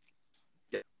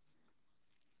 Yeah.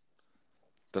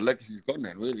 The legacy's gone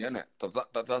then, really, isn't it?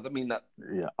 That doesn't mean that.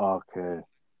 Yeah. Okay.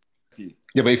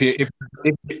 Yeah, but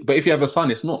if you have a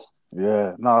son, it's not.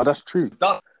 Yeah. No, that's true. It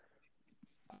does.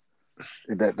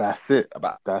 That's it.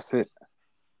 About. That's it.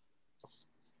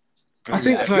 I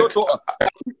think If like, your daughter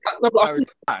no, but I married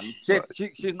a man,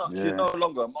 she's Yeah. no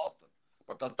longer a master.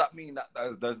 But does that mean that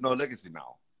there's no legacy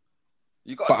now?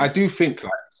 You got. But I do think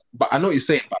like, but I know what you're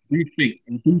saying. But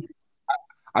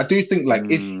I do think like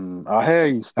if I hear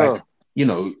you still. like you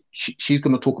know she's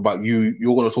gonna talk about you,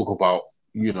 you're gonna talk about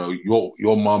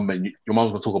your mum, and your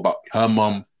mum's gonna talk about her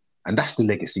mum, and that's the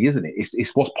legacy, isn't it?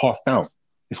 It's what's passed down.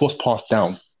 It's what's passed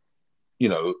down. You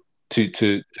know,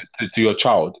 to your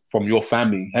child from your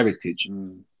family heritage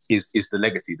is the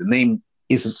legacy. The name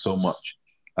isn't so much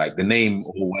like the name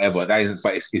or whatever that isn't,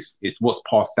 but it's what's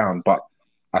passed down. But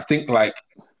I think like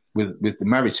with the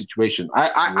marriage situation,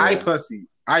 I personally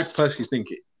think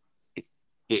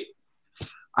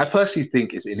I personally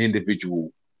think it's an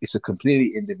individual. It's a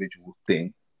completely individual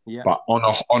thing. Yeah. But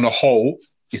on a whole,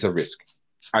 it's a risk.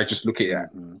 I just look at it.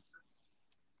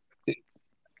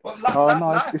 Well,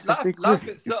 It's a big risk.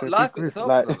 It's a big risk.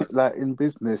 Like in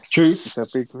business, True. it's a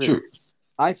big risk. True.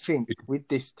 I think with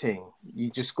this thing, you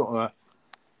just gotta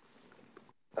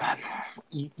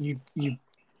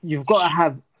you've got to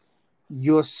have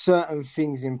your certain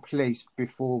things in place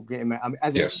before getting married. I mean,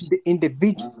 as Yes. an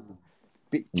individual,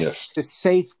 Yes. to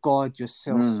safeguard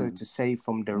yourself, so to say,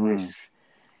 from the risks.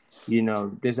 You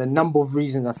know, there's a number of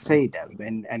reasons I say that,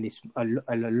 and it's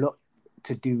a lot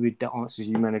to do with the answers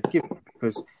you might have given.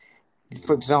 Because,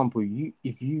 for example,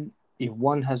 if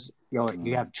one has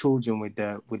you have children with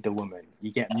the woman,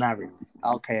 you get married,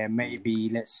 okay, and maybe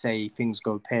let's say things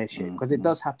go pear shaped, because it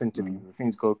does happen to people,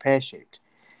 things go pear shaped,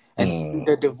 and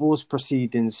the divorce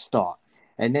proceedings start,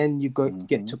 and then you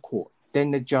get to court.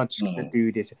 Then the judge going to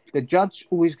do this. The judge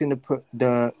always going to put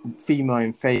the female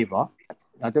in favor.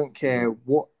 I don't care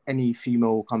what any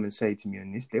female will come and say to me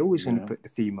on this. They're always going to put the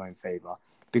female in favor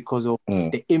because of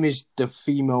the image the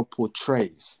female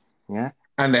portrays. Yeah,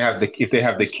 and if they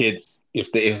have the kids, if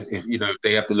they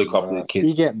have to look after the kids.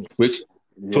 You get me? Which,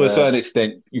 to a certain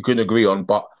extent, you can agree on,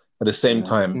 but at the same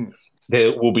time,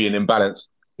 there will be an imbalance.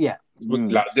 Yeah,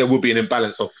 like there will be an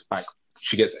imbalance of like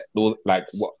she gets like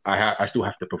what I still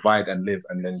have to provide and live,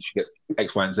 and then she gets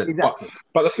X, Y, and Z. Exactly.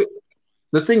 But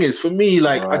the thing is, for me,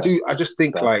 like I just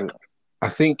think like I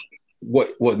think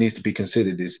what needs to be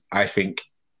considered is I think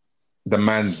the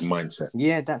man's mindset.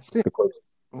 Yeah, that's it.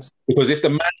 Because if the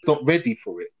man's not ready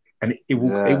for it, and it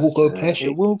will go pear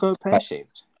shaped. It will go pear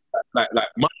shaped. Like my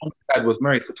mum and dad was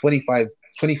married for 25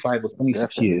 or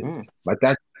 26 years. My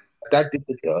dad did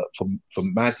the dirt for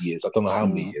mad years. I don't know how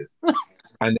many years.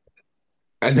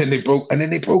 And then they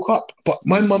broke up. But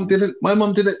my mum didn't go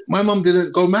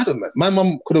mad on that. My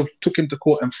mum could have took him to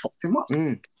court and fucked him up.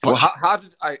 Well, how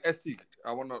did SD?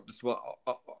 I want to just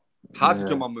how did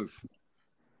your mum move?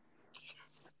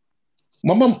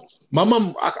 My mum,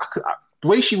 the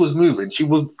way she was moving,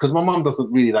 because my mum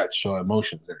doesn't really like to show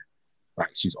emotions in it. Like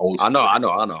she's old. I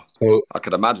know. So I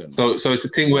could imagine. So it's a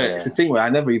thing where I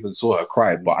never even saw her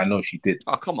cry, but I know she did.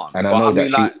 Oh, come on! And I know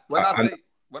that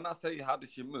when I say how did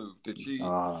she move? Did she?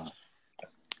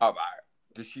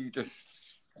 Did she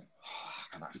just?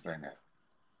 How can I explain it?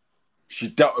 She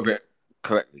dealt with it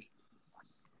correctly.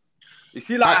 You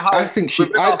see, like how I think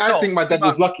my dad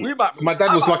was lucky. My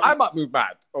dad was lucky. I might move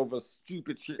mad over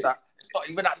stupid shit that it's not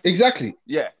even that. Exactly.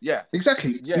 Yeah.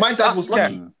 Exactly. Yeah. My dad was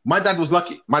lucky. Yeah. My dad was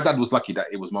lucky. My dad was lucky that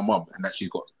it was my mum and that she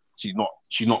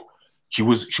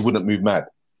wouldn't move mad.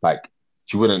 Like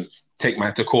She wouldn't take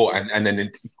man to court, and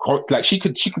then like she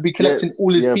could be collecting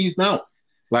all his fees now.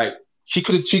 Like she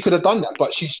could have done that,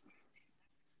 but she's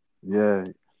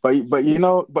But you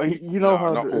know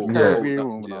how not all. Caribbean No,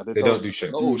 women are. they don't do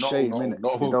shit. Do shame, innit?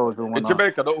 They don't even In wanna.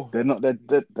 Jamaica, no. They're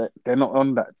not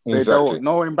on that. They Exactly. don't.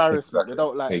 No embarrassment. Exactly. They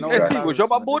don't like. No Exactly. Steve, was your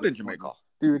mum embarrassment. born They in just wanna Jamaica?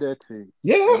 Do their thing.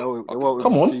 Yeah. They won't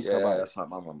Come on. speak about it. That's like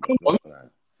my mum. Come on.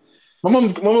 My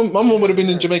mum would have been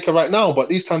in Jamaica right now, but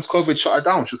these times COVID shut her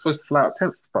down. She was supposed to fly out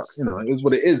 10th, but you know, it is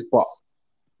what it is. But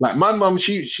like my mum,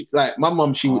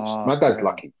 my dad's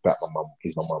lucky that my mum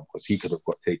is my mum, because he could have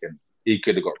got taken, he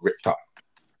could have got ripped up.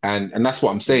 And that's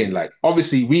what I'm saying. Like,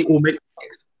 obviously we all make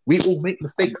mistakes. We all make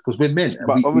mistakes because we're men.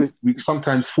 But And we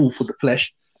sometimes fall for the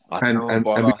flesh.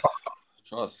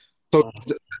 Trust. So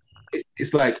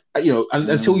it's like, you know,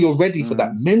 until you're ready for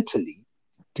that mentally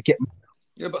to get.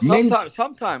 Yeah, but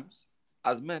sometimes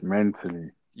as men,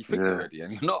 mentally, you think you're ready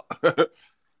and you're not.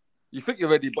 You think you're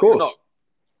ready, but Of you're not.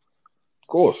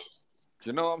 course. Do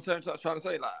you know what I'm saying? Trying to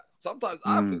say, like, sometimes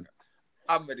I think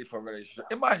I'm ready for a relationship.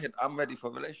 In my head, I'm ready for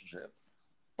a relationship.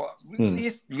 But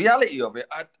the reality of it,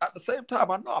 at the same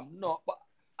time, I know I'm not. But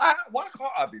why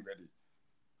can't I be ready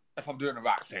if I'm doing the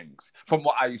right things from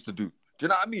what I used to do? Do you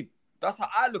know what I mean? That's how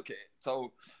I look at it.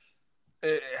 So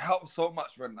it helps so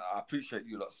much when I appreciate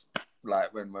you lot.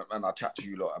 Like when I chat to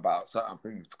you lot about certain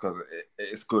things, because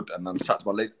it's good, and then chat to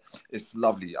my lady, it's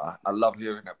lovely. I love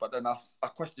hearing it. But then I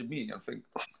question me and think,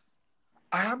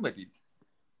 I am ready.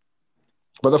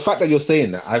 But the fact that you're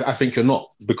saying that, I think you're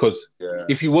not, because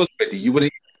if you was ready, you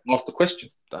wouldn't even ask the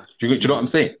question. Do you know what I'm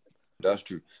saying? That's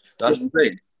true. That's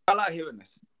true. I like hearing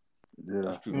this. Yeah,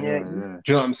 that's true. Yeah. Do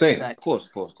you know what I'm saying? Like, Of course.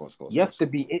 you have to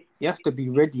be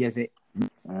ready as it.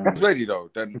 That's ready though.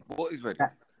 Then what is ready?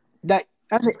 Like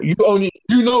as it. You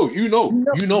know.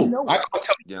 I can't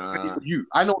tell you Yeah. what's ready for you.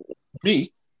 I know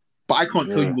me, but I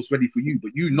can't tell you what's ready for you.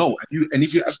 But you know, and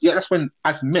if you, that's when,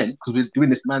 as men, because we're doing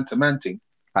this man-to-man thing,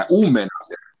 like all men out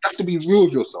there, you have to be real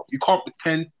with yourself. You can't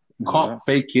pretend. You can't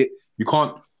fake it. You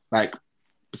can't like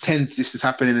pretend this is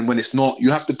happening and when it's not.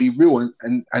 You have to be real,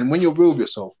 and when you're real with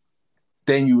yourself,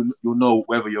 then you'll know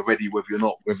whether you're ready, whether you're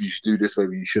not, whether you should do this,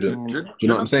 whether you shouldn't. Do you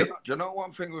know what I'm saying? Do you know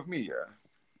one thing with me? Yeah.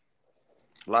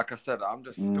 Like I said, I'm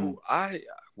just still.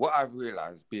 What I've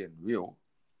realized, being real,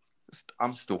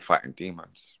 I'm still fighting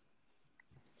demons.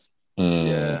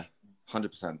 Yeah,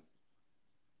 100%.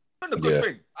 Doing a good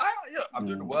thing. I'm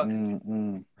doing the work.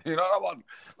 You know that one.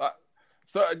 Like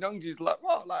certain young G's, like,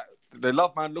 well, like they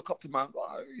love man, look up to man.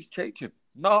 Oh, he's changing.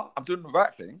 No, I'm doing the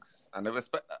right things, and they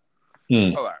respect that.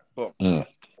 All right,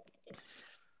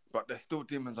 but there's still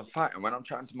demons I'm fighting. When I'm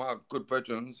chatting to my good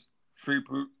brethren, free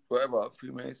brute, whatever,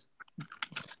 free maze,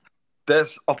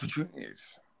 there's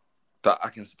opportunities that I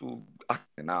can still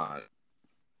now.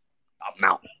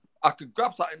 I could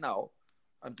grab something now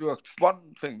and do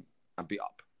one thing and be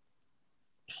up.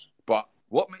 But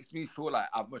what makes me feel like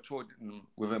I've matured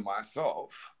within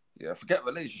myself, forget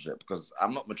relationship, because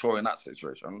I'm not mature in that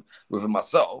situation. Within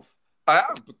myself, I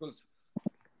am, because,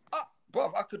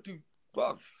 bruv, I could do,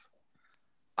 bruv.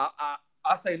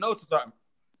 I say no to something.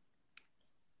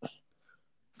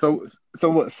 So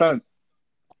what, son?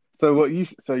 So you're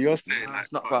saying like,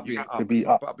 it's not about being to be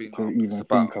up to even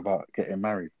think about getting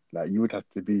married. Like you would have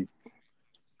to be.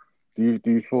 Do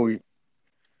you feel?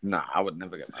 Nah, I would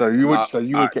never get married. So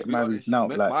you would get married honest, now.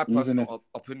 Like my personal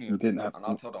opinion, and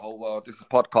I'll tell the whole world this is a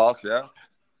podcast. Yeah.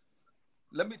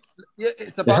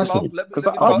 It's about love. Because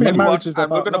I think marriage is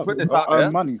about we're gonna put this out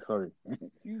there. Money, sorry.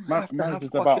 Marriage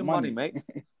is about money, mate.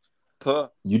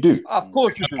 You do. Of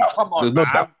course you do. Come on, there's no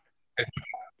doubt.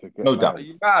 No doubt. Are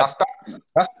you mad?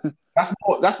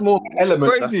 That's more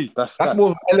element. Crazy. That's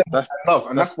more element of love,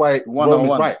 and that's why Rome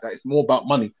is right. That it's more about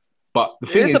money. But the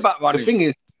thing is, about money. The thing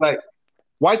is, like,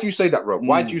 why do you say that, Rome?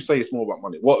 Why do you say it's more about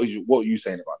money? What are you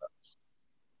saying about that?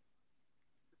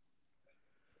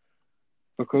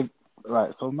 Because,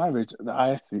 right, so marriage,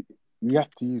 I see, you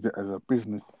have to use it as a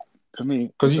business. To me,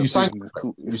 because you sign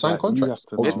contracts.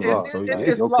 In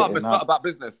Islam, it's not about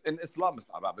business. In Islam, it's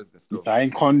not about business. You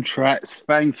sign contracts.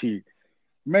 Thank you.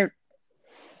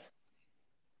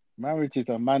 Marriage is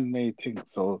a man-made thing,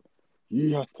 so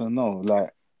you have to know,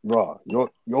 like, you're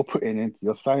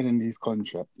signing these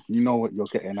contracts. You know what you're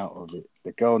getting out of it.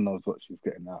 The girl knows what she's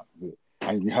getting out of it,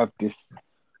 and you have this,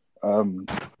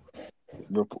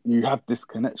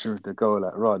 connection with the girl.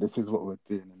 Like, this is what we're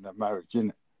doing in the marriage,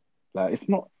 innit? Like,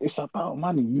 it's about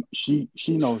money. She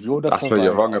knows you're the. That's where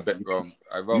you're wrong a bit, wrong.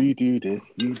 You do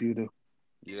this. You do the.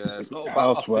 Yeah, it's not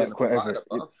about housework, whatever.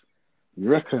 You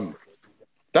reckon?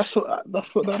 That's what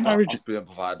that marriage is. Being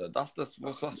provider. That's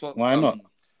what. Why not?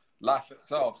 Life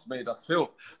itself's made us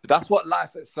feel. That's what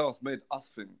life itself's made us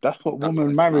think. That's what That's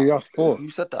women it's marry about. us for. Who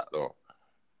said that though?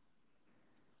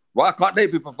 Why can't they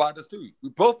be providers too? We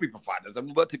both be providers and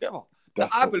we work together.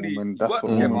 That's I what believe women. we That's work what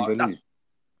together. women That's believe.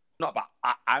 not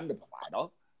about I'm the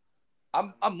provider.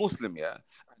 I'm Muslim, yeah.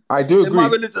 I do In my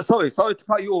agree. religion, sorry to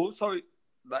cut you all. Sorry,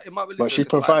 like in my religion, But she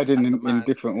it's like, provided as a in man,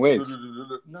 different ways.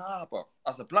 Nah, bro.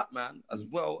 As a black man, as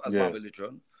well as Yeah. my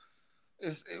religion,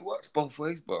 it works both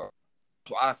ways, bro.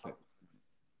 That's what I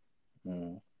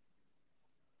think.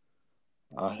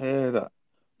 I hear that,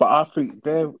 but I think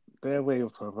their way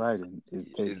of providing is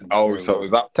taking Oh, care so of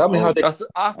is that? Tell me how they. That's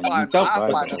I And you find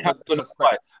provide that's that. a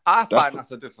disrespect. I That's- find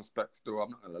that's a disrespect. Still, I'm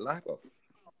not gonna lie, bro.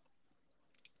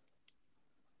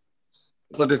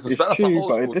 So disrespect. It's That's an true, old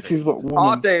but school this thing. is what Our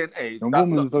women. day and age, A that's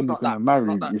woman's not, only it's gonna not that. marry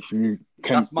It's not that. if you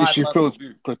can, That's my if she personal feels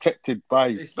view. protected by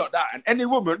you. It's not that. And any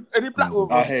woman, any black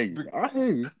woman, I hear you. I hear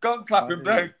you. gun clapping, I hear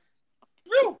bang,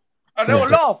 real, and they'll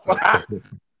laugh. They're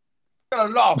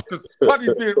gonna laugh because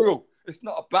money's being real. It's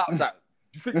not about that.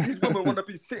 You think these women want to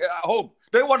be sitting at home?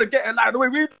 They want to get in like the way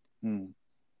we do. Hmm.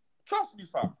 Trust me,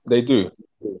 fam. They do.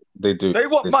 They do. They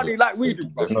want They money do. like we do.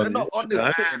 There's They're no- not on this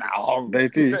sitting at home. They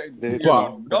do. They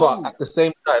do. But at the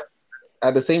same time, they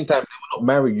will not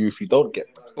marry you if you don't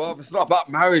get them. Well, it's not about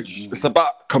marriage. It's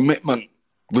about commitment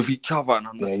with each other and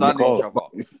There you understanding each go.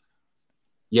 other. It's-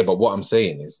 Yeah, but what I'm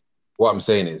saying is,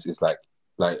 it's like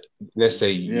let's say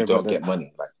you Yeah, don't but get that's-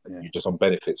 money, like yeah. you're just on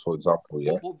benefits, for example.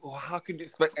 Yeah, Well, how can you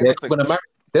expect they're anything? not gonna marry.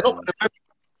 They're not gonna marry.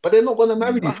 But they're not gonna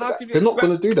marry you But for how that. can you They're not expect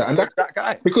gonna do that, and that's that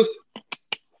guy? because.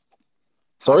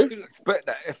 How Sorry. can you expect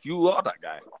that if you are that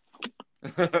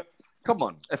guy? Come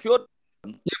on, if you're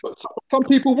Yeah, but some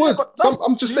people would. but Some, that's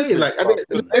I'm just saying, stupid, like, bro. at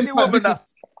the same Any time, woman this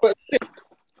is-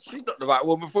 she's not the right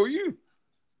woman for you.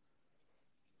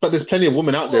 but there's plenty of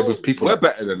women out there with people. We're Like,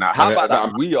 better than that. How And, about that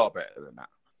that? We are better than that.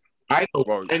 I know,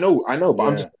 Bro, I know, but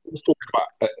I'm Yeah. just talking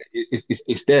about.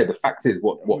 It's there. The fact is,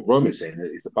 what Rome is saying,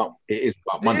 it is about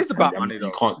money. it is about And money, you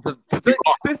though. can't.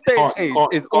 This day and you age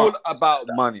can't- is you all can't about dismiss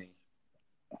that. money.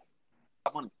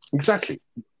 Exactly.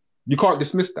 You can't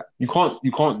dismiss that. You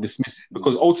can't dismiss it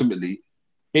because ultimately,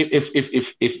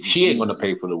 if she ain't gonna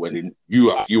pay for the wedding, you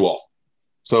are.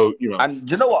 So you know. And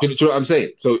you know what? Do you know what I'm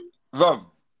saying? So Ron,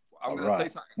 I'm gonna say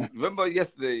Right. something. Remember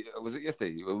yesterday? Was it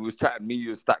yesterday? We was chatting. Me,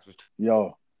 you, Stacks,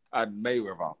 Yo. and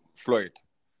Mayweather, Floyd.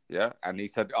 Yeah, and he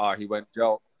said, he went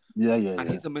jail, Yeah. and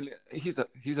he's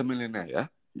a millionaire. Yeah.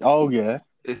 Oh yeah.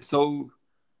 It's so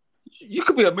you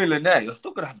could be a millionaire. You're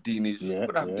still gonna have DNAs. You're still Yeah,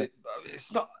 gonna have yeah.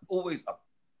 It's not always.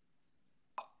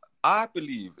 I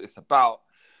believe it's about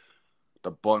the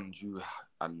bond you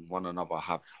and one another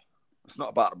have. It's not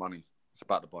about the money. It's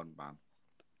about the bond, man.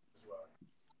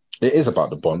 it is about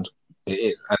the bond. It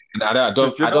is, and I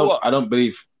Do you know what? don't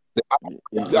believe.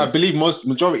 Yeah. I believe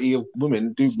majority of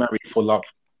women do marry for love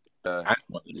and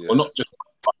money, Yeah. or not just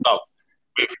for love.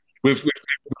 With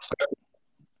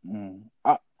Mm.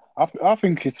 I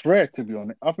think it's rare, to be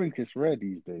honest. I think it's rare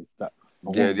these days that.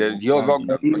 a Yeah, woman yeah, will you're marry wrong.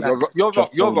 you. You're wrong.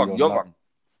 Just You're solely wrong. on You're love. wrong.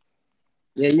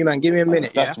 Yeah, you man, give me a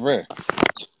minute. That's Yeah. rare.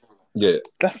 yeah,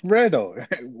 That's rare though.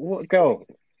 What girl?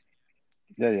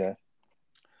 Yeah.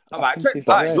 All right, think check. it's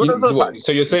All right, rare. you wanna know what, fact?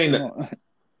 so you're saying that Not-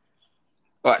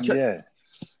 All right, check. yeah.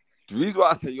 The reason why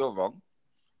I say you're wrong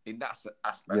in that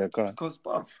aspect Yeah, go on. because,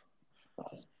 bruv,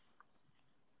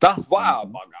 that's why I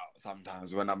Mhm. bug out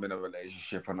sometimes when I'm in a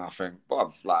relationship and I think,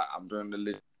 bruv, like I'm doing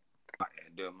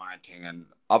doing my thing and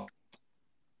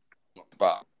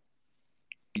but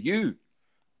you,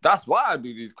 that's why I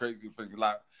do these crazy things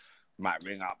like might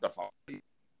ring up the phone.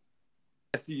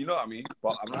 You know what I mean?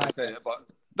 But I'm not saying it, but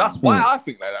that's why I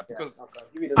think like that because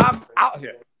I'm out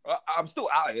here. I'm still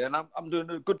out here and I'm doing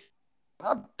a good.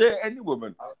 How dare any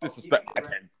woman disrespect my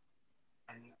thing?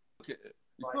 Look at it.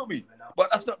 You feel me? But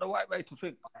that's not the right way to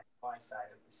think.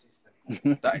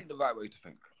 That ain't the right way to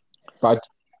think. but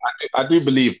I do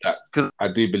believe that. 'Cause- I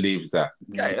do believe that.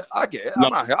 Yeah, I get it. No.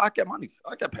 I'm out here. I get money.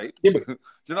 I get paid. Yeah, but- Do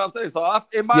you know what I'm saying? So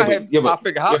in my Yeah, but- head, yeah, but- I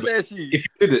think, how yeah, but dare she? If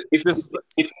you didn't, disrespect?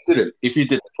 if you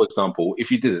didn't, for example, if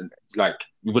you didn't, like,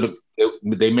 you would have,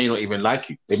 they may not even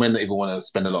like you. They may not even want to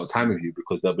spend a lot of time with you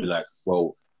because they'll be like,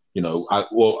 well, you know,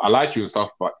 I like you and stuff,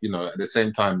 but you know, at the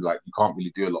same time, like, you can't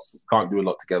really do a lot. You can't do a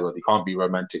lot together. You can't be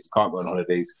romantic. You can't go on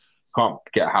holidays. You can't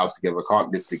get a house together.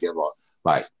 Can't live together.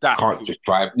 Like, That's can't true. just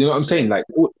drive. You know what I'm saying? Like,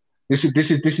 this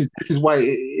is why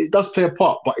it does play a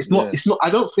part, but it's not. Yeah. It's not. I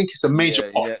don't think it's a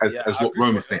major part as I what agree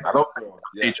Rome with is saying. that. I don't.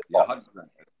 Yeah, major yeah, part. 100%.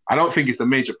 I don't think it's a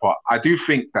major part. I do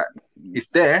think that it's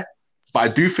there, but I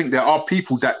do think there are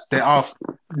people that there are,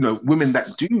 you know, women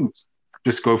that do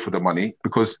just go for the money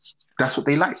because that's what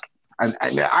they like, and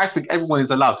I think everyone is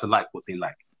allowed to like what they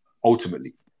like.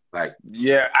 Ultimately, Like,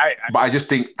 Yeah, but I just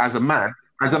think as a man,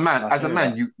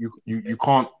 you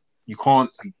can't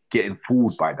be getting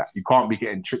fooled by that. You can't be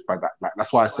getting tricked by that. Like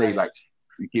that's why I say, like,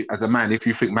 as a man, if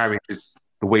you think marriage is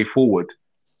the way forward,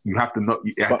 you have to know.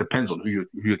 It depends on who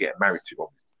you're getting married to.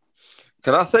 Obviously.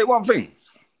 Can I say one thing?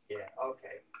 Yeah,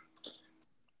 okay.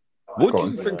 What do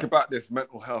you think about this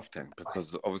mental health thing?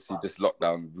 Because obviously this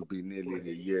lockdown will be nearly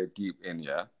a year deep in,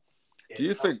 yeah? Do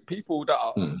you think people that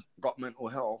are got mental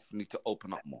health need to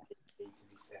open up more?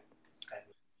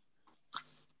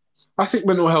 I think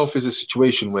mental health is a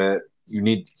situation where you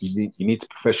need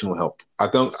professional help.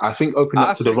 I think opening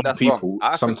up to the wrong people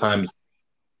sometimes.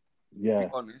 Yeah. Be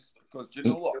honest, because do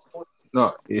you know what?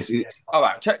 No, all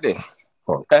right, check this.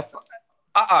 If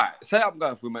all right, say I'm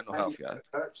going through mental health, yeah.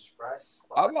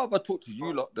 I'd rather talk to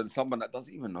you lot than someone that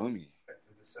doesn't even know me.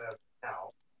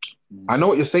 I know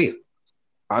what you're saying.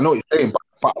 But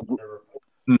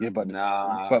yeah, but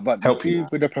nah, but help see, you.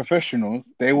 with the professionals,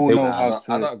 they will know how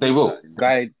to. They will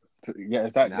guide. Yeah,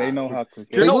 it's like they know how to.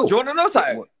 Do you know? Do you want to know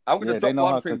something? I'm going to drop they know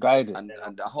one how thing, to guide it.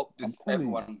 and I hope this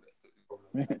everyone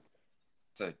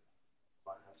say.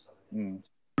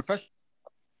 Professional.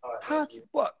 How?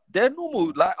 What? They're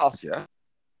normal like us, yeah.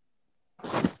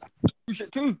 You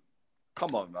should too.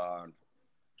 Come on, man.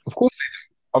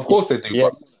 Of course they do. Yeah.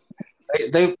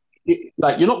 But they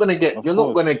like you're not gonna get. You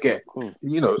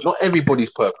know, not everybody's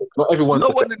perfect. Not everyone's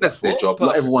their job.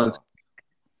 Not everyone's.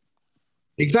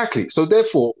 Exactly. So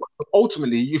therefore,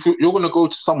 ultimately, you're going to go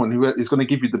to someone who is going to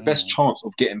give you the best chance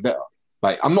of getting better.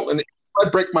 Like I'm not going to. If I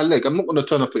break my leg, I'm not going to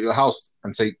turn up at your house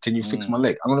and say, "Can you fix my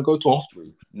leg?" I'm going to go to a hospital.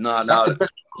 No, that's the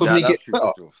best chance of me getting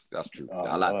better. That's true.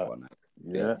 I like that one.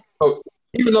 Yeah. So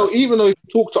even though you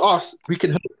talk to us, we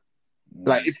can help.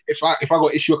 Like if I got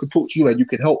an issue, I can talk to you and you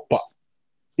can help. But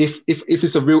if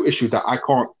it's a real issue that I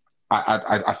can't,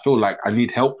 I feel like I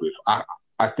need help with, I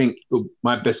think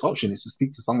my best option is to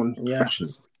speak to someone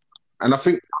professionally. And I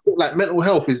think like mental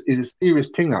health is a serious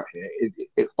thing out here.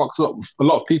 It fucks up a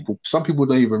lot of people. Some people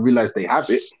don't even realize they have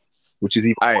it, which is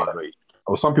even worse.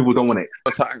 Or some people don't want to.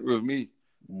 What's happening with me?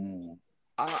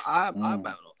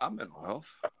 I'm mental health.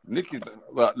 Nikki's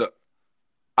well, look,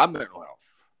 I'm mental health.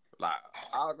 Like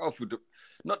I go through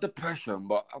not depression,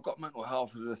 but I've got mental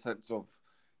health in the sense of,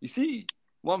 you see,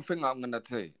 one thing I'm gonna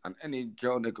say, and any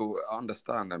jail nigga will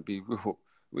understand and be real.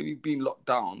 When you've been locked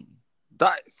down,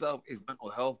 that itself is mental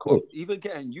health. Cool. Even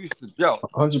getting used to jail,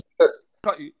 100%.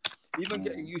 Even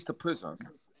getting used to prison.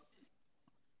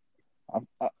 I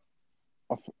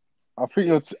think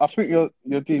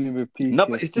you're dealing with PTSD. No,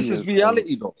 but this is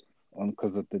reality though.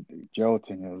 Because of the jail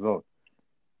thing as well.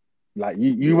 Like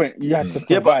you had to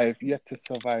survive. You had to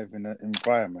survive in an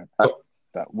environment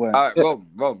that weren't. All right,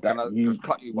 Ron, can I just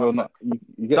cut you one second?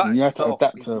 You have to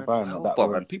adapt to an environment that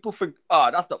and people think,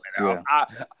 that's not mental health.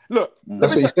 Look,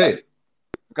 that's what you say.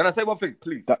 Can I say one thing,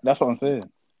 please? That's what I'm saying.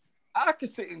 I could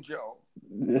sit in jail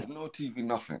with no TV,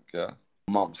 nothing. Yeah,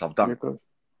 months I've done.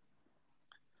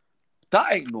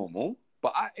 That ain't normal.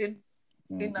 But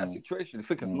in that situation, I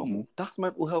think it's normal. That's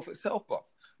mental health itself, bro.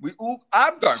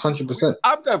 I'm going 100%.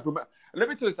 I'm going through. Let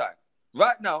me tell you something.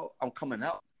 Right now, I'm coming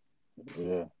out.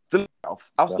 Yeah.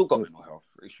 I've still got mental health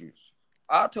issues.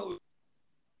 I'll tell you,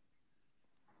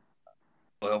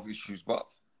 mental health issues, but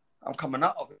I'm coming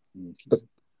out of it.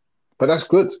 But that's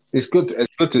good. It's good.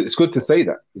 It's good to say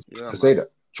that. It's good to say that.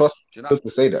 Trust. It's good to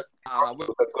say that. I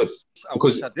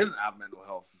wish I didn't have mental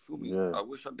health. You feel me? Yeah. I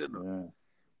wish I didn't. Yeah.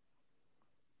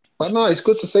 But no, it's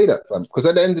good to say that, fam. Because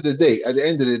at the end of the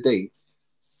day,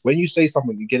 when you say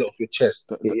something, you get it off your chest.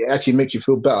 It actually makes you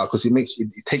feel better because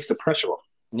it takes the pressure off.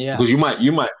 Yeah. Because you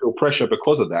might feel pressure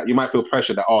because of that. You might feel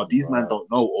pressure that these men don't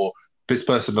know, or this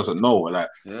person doesn't know,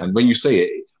 and when you say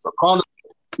it, regardless,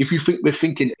 if you think we're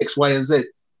thinking X, Y, and Z, it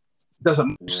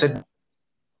doesn't you said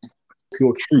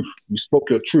your truth. You spoke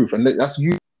your truth, and that's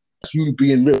you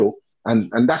being real.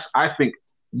 And that's, I think,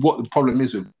 what the problem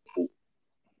is with people,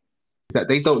 is that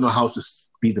they don't know how to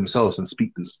be themselves and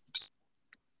speak themselves.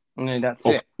 No, that's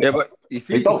it. Yeah, but you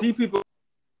see people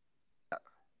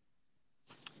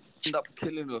end up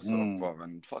killing yourself, bro,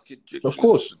 and fucking of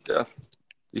course to death.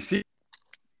 You see,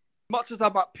 much as I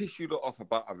might piss you off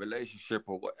about a relationship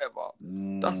or whatever,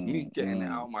 that's me getting it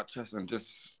out of my chest and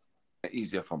just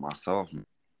easier for myself.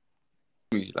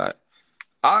 Like,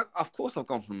 of course I've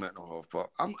gone through mental health, but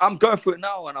I'm going through it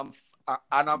now, and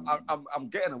I'm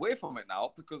getting away from it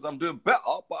now because I'm doing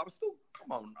better. But I'm still,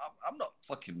 come on, I'm not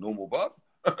fucking normal, bro.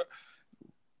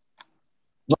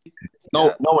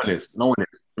 No one is. No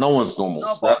one's normal.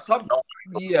 No, but do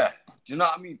you know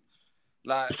what I mean?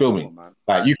 You feel come me? on, man.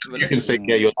 Like you can say, Mm.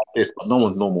 yeah, you're like this, but no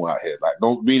one's normal out here. Like,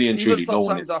 no, really and Even truly, no one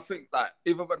sometimes is. I think like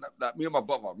even when like me and my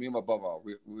brother,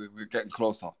 we're getting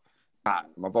closer.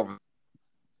 My brother,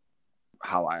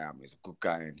 how I am, he's a good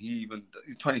guy, and he's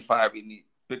 25.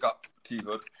 Big up T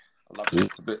Hood. I love him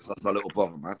to bits. That's my little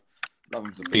brother, man. Love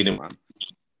him to bits, Feeling- man.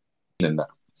 In that.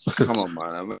 Come on,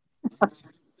 man.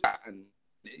 And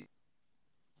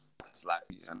it's like,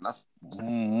 and that's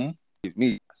Mm.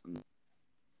 me.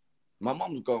 My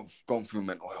mum's gone through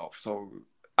mental health, so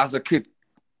as a kid,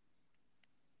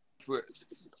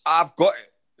 I've got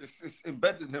it. It's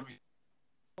embedded in me.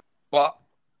 But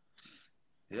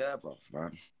yeah, bro,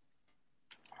 man.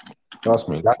 Trust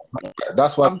me.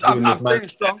 That's why I'm staying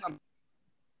strong. I'm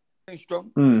staying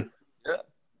strong. Mm. Yeah.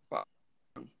 But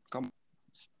come on.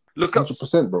 Look up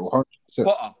 100%, bro. 100%.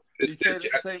 Potter. He said the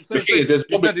same The thing thing. is, there's He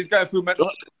probably- said he's going through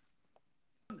mental.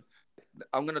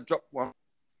 I'm gonna drop one.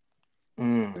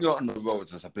 You're on the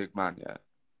roads as a big man, yeah.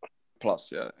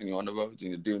 Plus, yeah, and you're on the roads and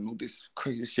you're doing all this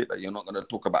crazy shit that you're not gonna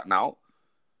talk about now.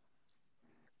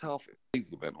 Health is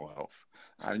easy mental health,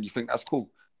 and you think that's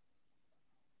cool.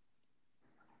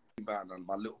 Man, and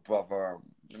my little brother,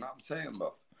 you know what I'm saying,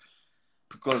 bro?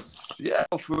 Because yeah,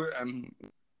 go through it and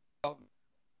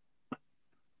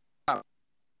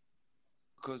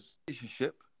because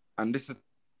relationship, and this is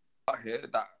out here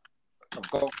that I've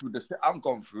gone through the shit I'm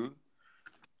going through.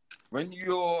 When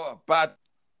you're bad,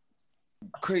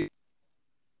 crazy,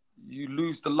 you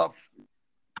lose the love,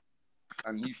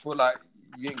 and you feel like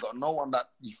you ain't got no one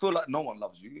you feel like no one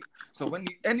loves you. So when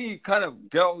any kind of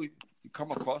girl you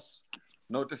come across,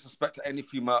 no disrespect to any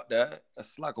female out there, a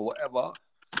slag or whatever,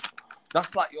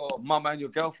 that's like your mum and your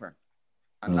girlfriend.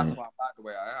 And that's why I'm like the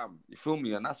way I am. You feel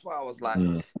me? And that's why I was like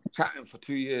chatting for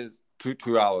 2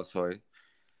 hours, sorry,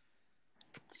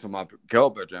 to my girl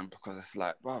bedroom, because it's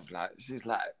like, bruv, like she's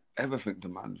like everything to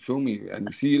man. You feel me? And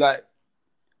you see, like,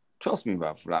 trust me,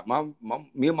 bruv, like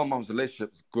me and my mum's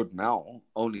relationship is good now,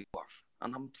 only bruv,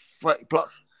 and I'm 30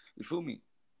 plus. You feel me?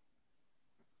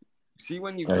 See,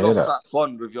 when you've lost that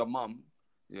bond with your mum,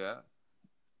 yeah,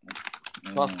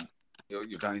 plus you're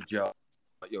going to jail,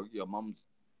 but your mum's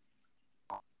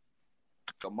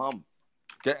your mum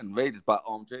getting raided by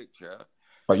armed Jake, yeah.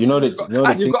 But you know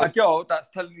that you've got a girl that's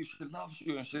telling you she loves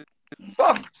you and she,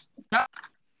 bruv,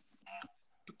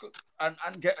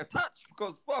 and get attached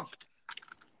because, bruv,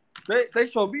 they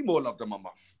show me more love than my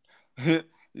mum.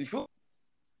 You feel?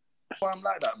 I'm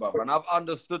like that, bruv, and I've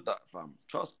understood that, fam.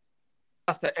 Trust.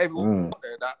 That's to everyone out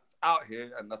there that's out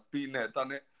here and that's been there,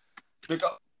 done it. Pick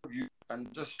up you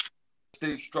and just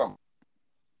stay strong.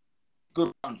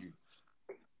 Good around you.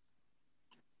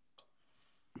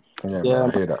 Yeah,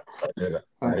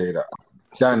 I hear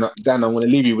that. Dan, I'm going to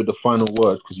leave you with the final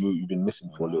word because you've been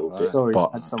missing for a little bit. Sorry, But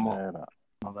I had some more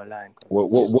other line. what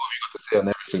have you got to say on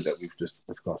everything that we've just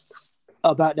discussed?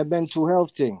 About the mental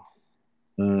health thing.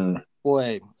 Mm.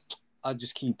 Boy, I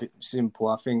just keep it simple.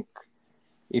 I think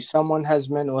if someone has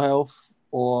mental health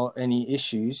or any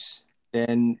issues,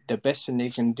 then the best thing they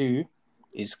can do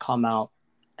is come out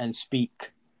and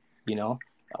speak. You know,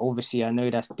 obviously, I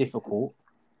know that's difficult,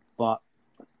 but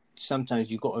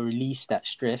sometimes you got to release that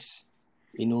stress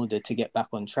in order to get back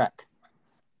on track.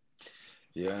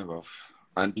 Yeah, bro.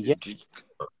 And Yeah.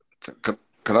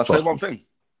 can I say one thing?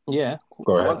 Yeah. Cool.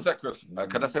 Go ahead. 1 sec, Chris.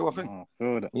 Can I say one thing?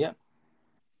 Yeah.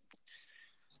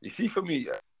 You see, for me,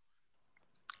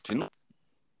 do you know?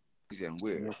 Easy and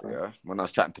weird. Yeah. When I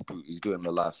was chatting to Boot, he's doing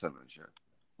the live sentence.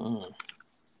 Yeah.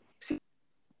 See,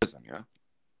 prison. Yeah.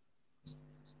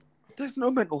 There's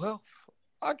no mental health.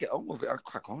 I get on with it. I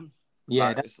crack on. Yeah.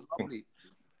 Like, it's lovely.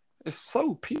 It's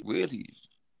so peak, really.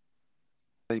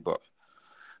 But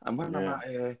and when I'm out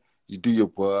here, you do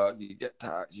your work, you get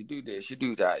tired, you do this, you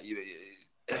do that, you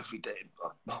every day.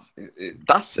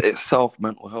 That's itself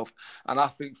mental health. And I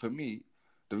think for me,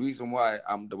 the reason why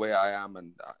I'm the way I am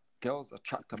and girls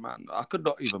attract a man, I could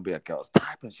not even be a girl's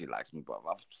type and she likes me, but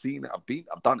I've seen it,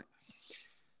 I've done it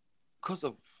because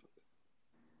of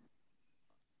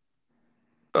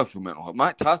for mental health.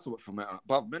 Mike Tyson went for mental health,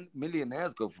 but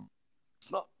millionaires go for.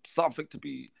 It's not something to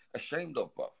be ashamed of,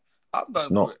 but I'm going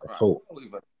through it right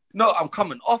now. No, I'm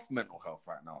coming off mental health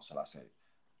right now, shall I say.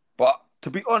 But to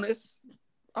be honest,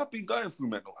 I've been going through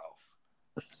mental health.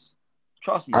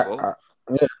 Trust me, bro.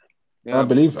 I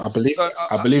believe it. I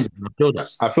feel that.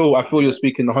 I feel you're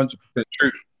speaking 100%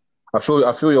 truth. I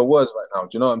feel your words right now. Do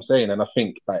you know what I'm saying? And I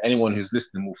think like anyone who's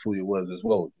listening will feel your words as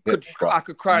well. I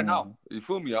could cry now. You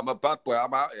feel me? I'm a bad boy.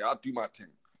 I'm out here. I'll do my thing.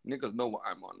 Niggas know what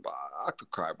I'm on, but I could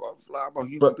cry, bro. Like, I'm a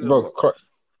human being, bro.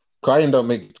 Crying don't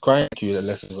make you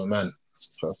less of a man.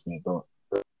 Trust me, don't.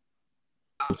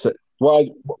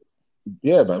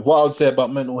 yeah, man. What I would say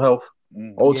about mental health,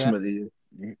 Mm. ultimately,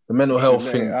 You the mental should health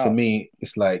let thing it for out. me,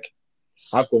 it's like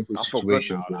I've gone through I feel good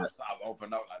situations now. where I've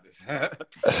opened up like this.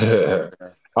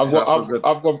 I've I feel got good.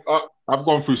 I've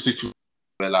gone through situations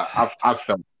where like I've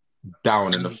felt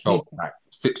down and I felt like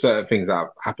certain things that have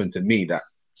happened to me that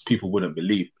people wouldn't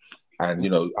believe, and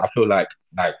I feel like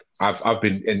I've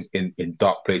been in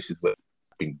dark places where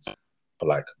I've been for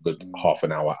like a good half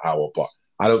an hour, but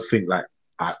I don't think like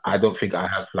I don't think I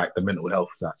have like the mental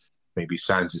health that maybe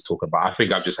Sands is talking about. I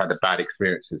think I've just had the bad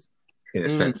experiences in a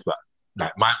sense, but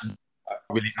like I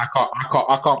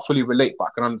can't fully relate, but I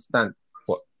can understand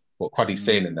what Quaddy's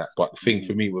saying in that. But the thing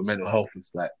for me with mental health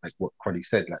is like what Quaddy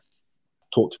said, like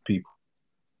talk to people,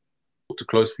 talk to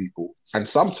close people, and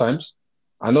sometimes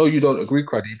I know you don't agree,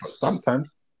 Quaddy, but sometimes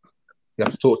you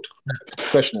have to talk to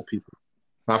professional people.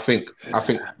 And I think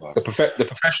the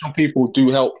professional people do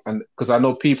help, and because I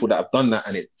know people that have done that,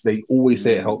 and they always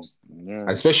say it helps, Yeah. and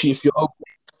especially if you're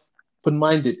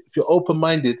open-minded. If you're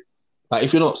open-minded, like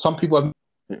if you're not, some people have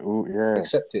Yeah.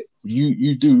 accept it.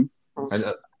 You do, and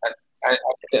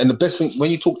the best thing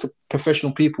when you talk to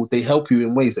professional people, they help you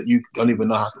in ways that you don't even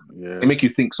know how to. Yeah. They make you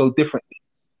think so differently.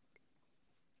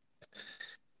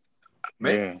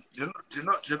 Mate, Yeah. do you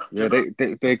know, Yeah,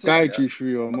 they guide you through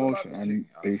your emotion, and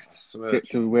they get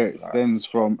to where it stems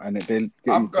from, and they get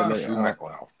I'm you to going let it through out. mental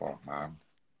health, bro, man.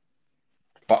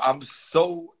 But I'm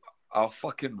so a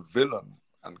fucking villain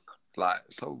and like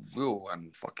so real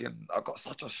and fucking. I got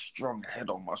such a strong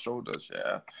head on my shoulders.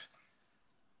 Yeah,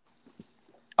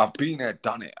 I've been there,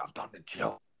 done it. I've done the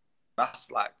jail.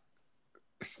 That's like,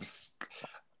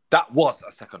 that was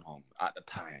a second home at the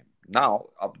time. Now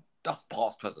that's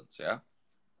past presence. Yeah.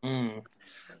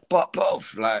 But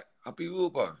both, like, I'll be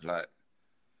real, both, like,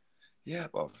 yeah,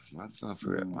 both, man's going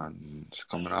through it, man. It's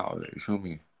coming out of it, you feel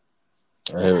me?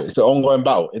 It's an ongoing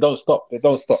battle. It don't stop. It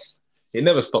don't stop. It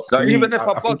never stops. So For even me, if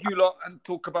I I bug think you lot and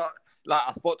talk about, like,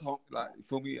 I spoke to him, like, you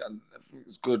feel me, and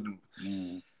everything's good,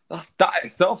 and that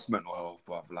itself's mental health,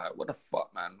 bruv. Like, what the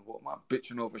fuck, man? What am I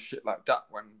bitching over shit like that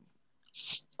when,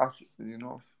 you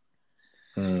know?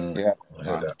 Yeah, I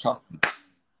hear man, that. trust me.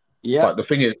 Yeah. But the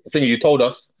thing is, you told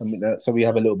us, I mean, so we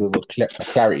have a little bit of a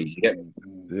clarity. Yeah,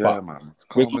 Yeah, man. It's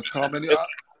calm in your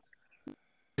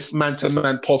this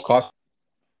man-to-man podcast,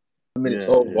 minutes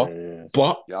Yeah, over,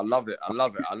 but Yeah, I love it. I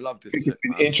love this it's shit,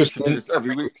 been man. We should do interesting. this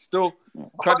every week. Still,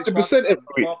 100% every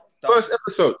week. First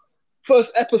episode.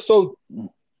 First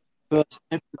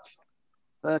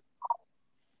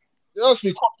Ask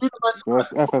me, do First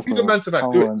the man-to-man.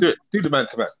 episode. Do the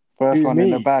man-to-man. First Who, one in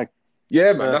me? the bag.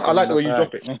 Yeah, man. First I one like in the way you bag.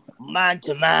 drop it. Man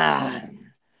to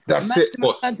man. That's it,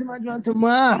 boss. Man to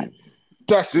man.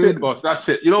 That's Dude. it, boss. That's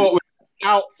it. You know what? We're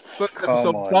out. First Come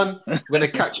episode on. done. We're going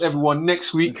to catch everyone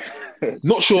next week.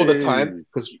 Not sure of the time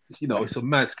because, it's a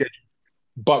mad schedule.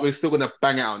 But we're still going to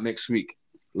bang it out next week.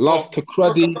 Love to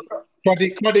Cruddy.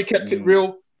 Cruddy kept it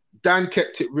real. Dan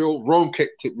kept it real. Rome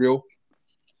kept it real.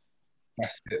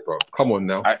 That's it, bro. Come on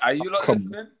now. Are you lot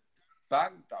listening?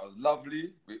 Bang, that was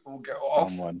lovely. We all get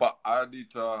off, but I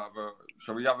need to have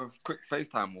shall we have a quick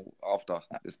FaceTime after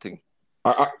this thing?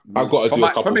 I've got to do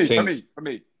a couple of things. For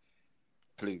me.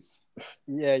 Please.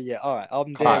 Yeah. All right.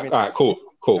 I'm there. All right, cool.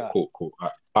 All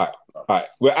right.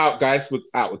 We're out, guys. We're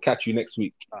out. We'll catch you next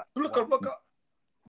week. Look up.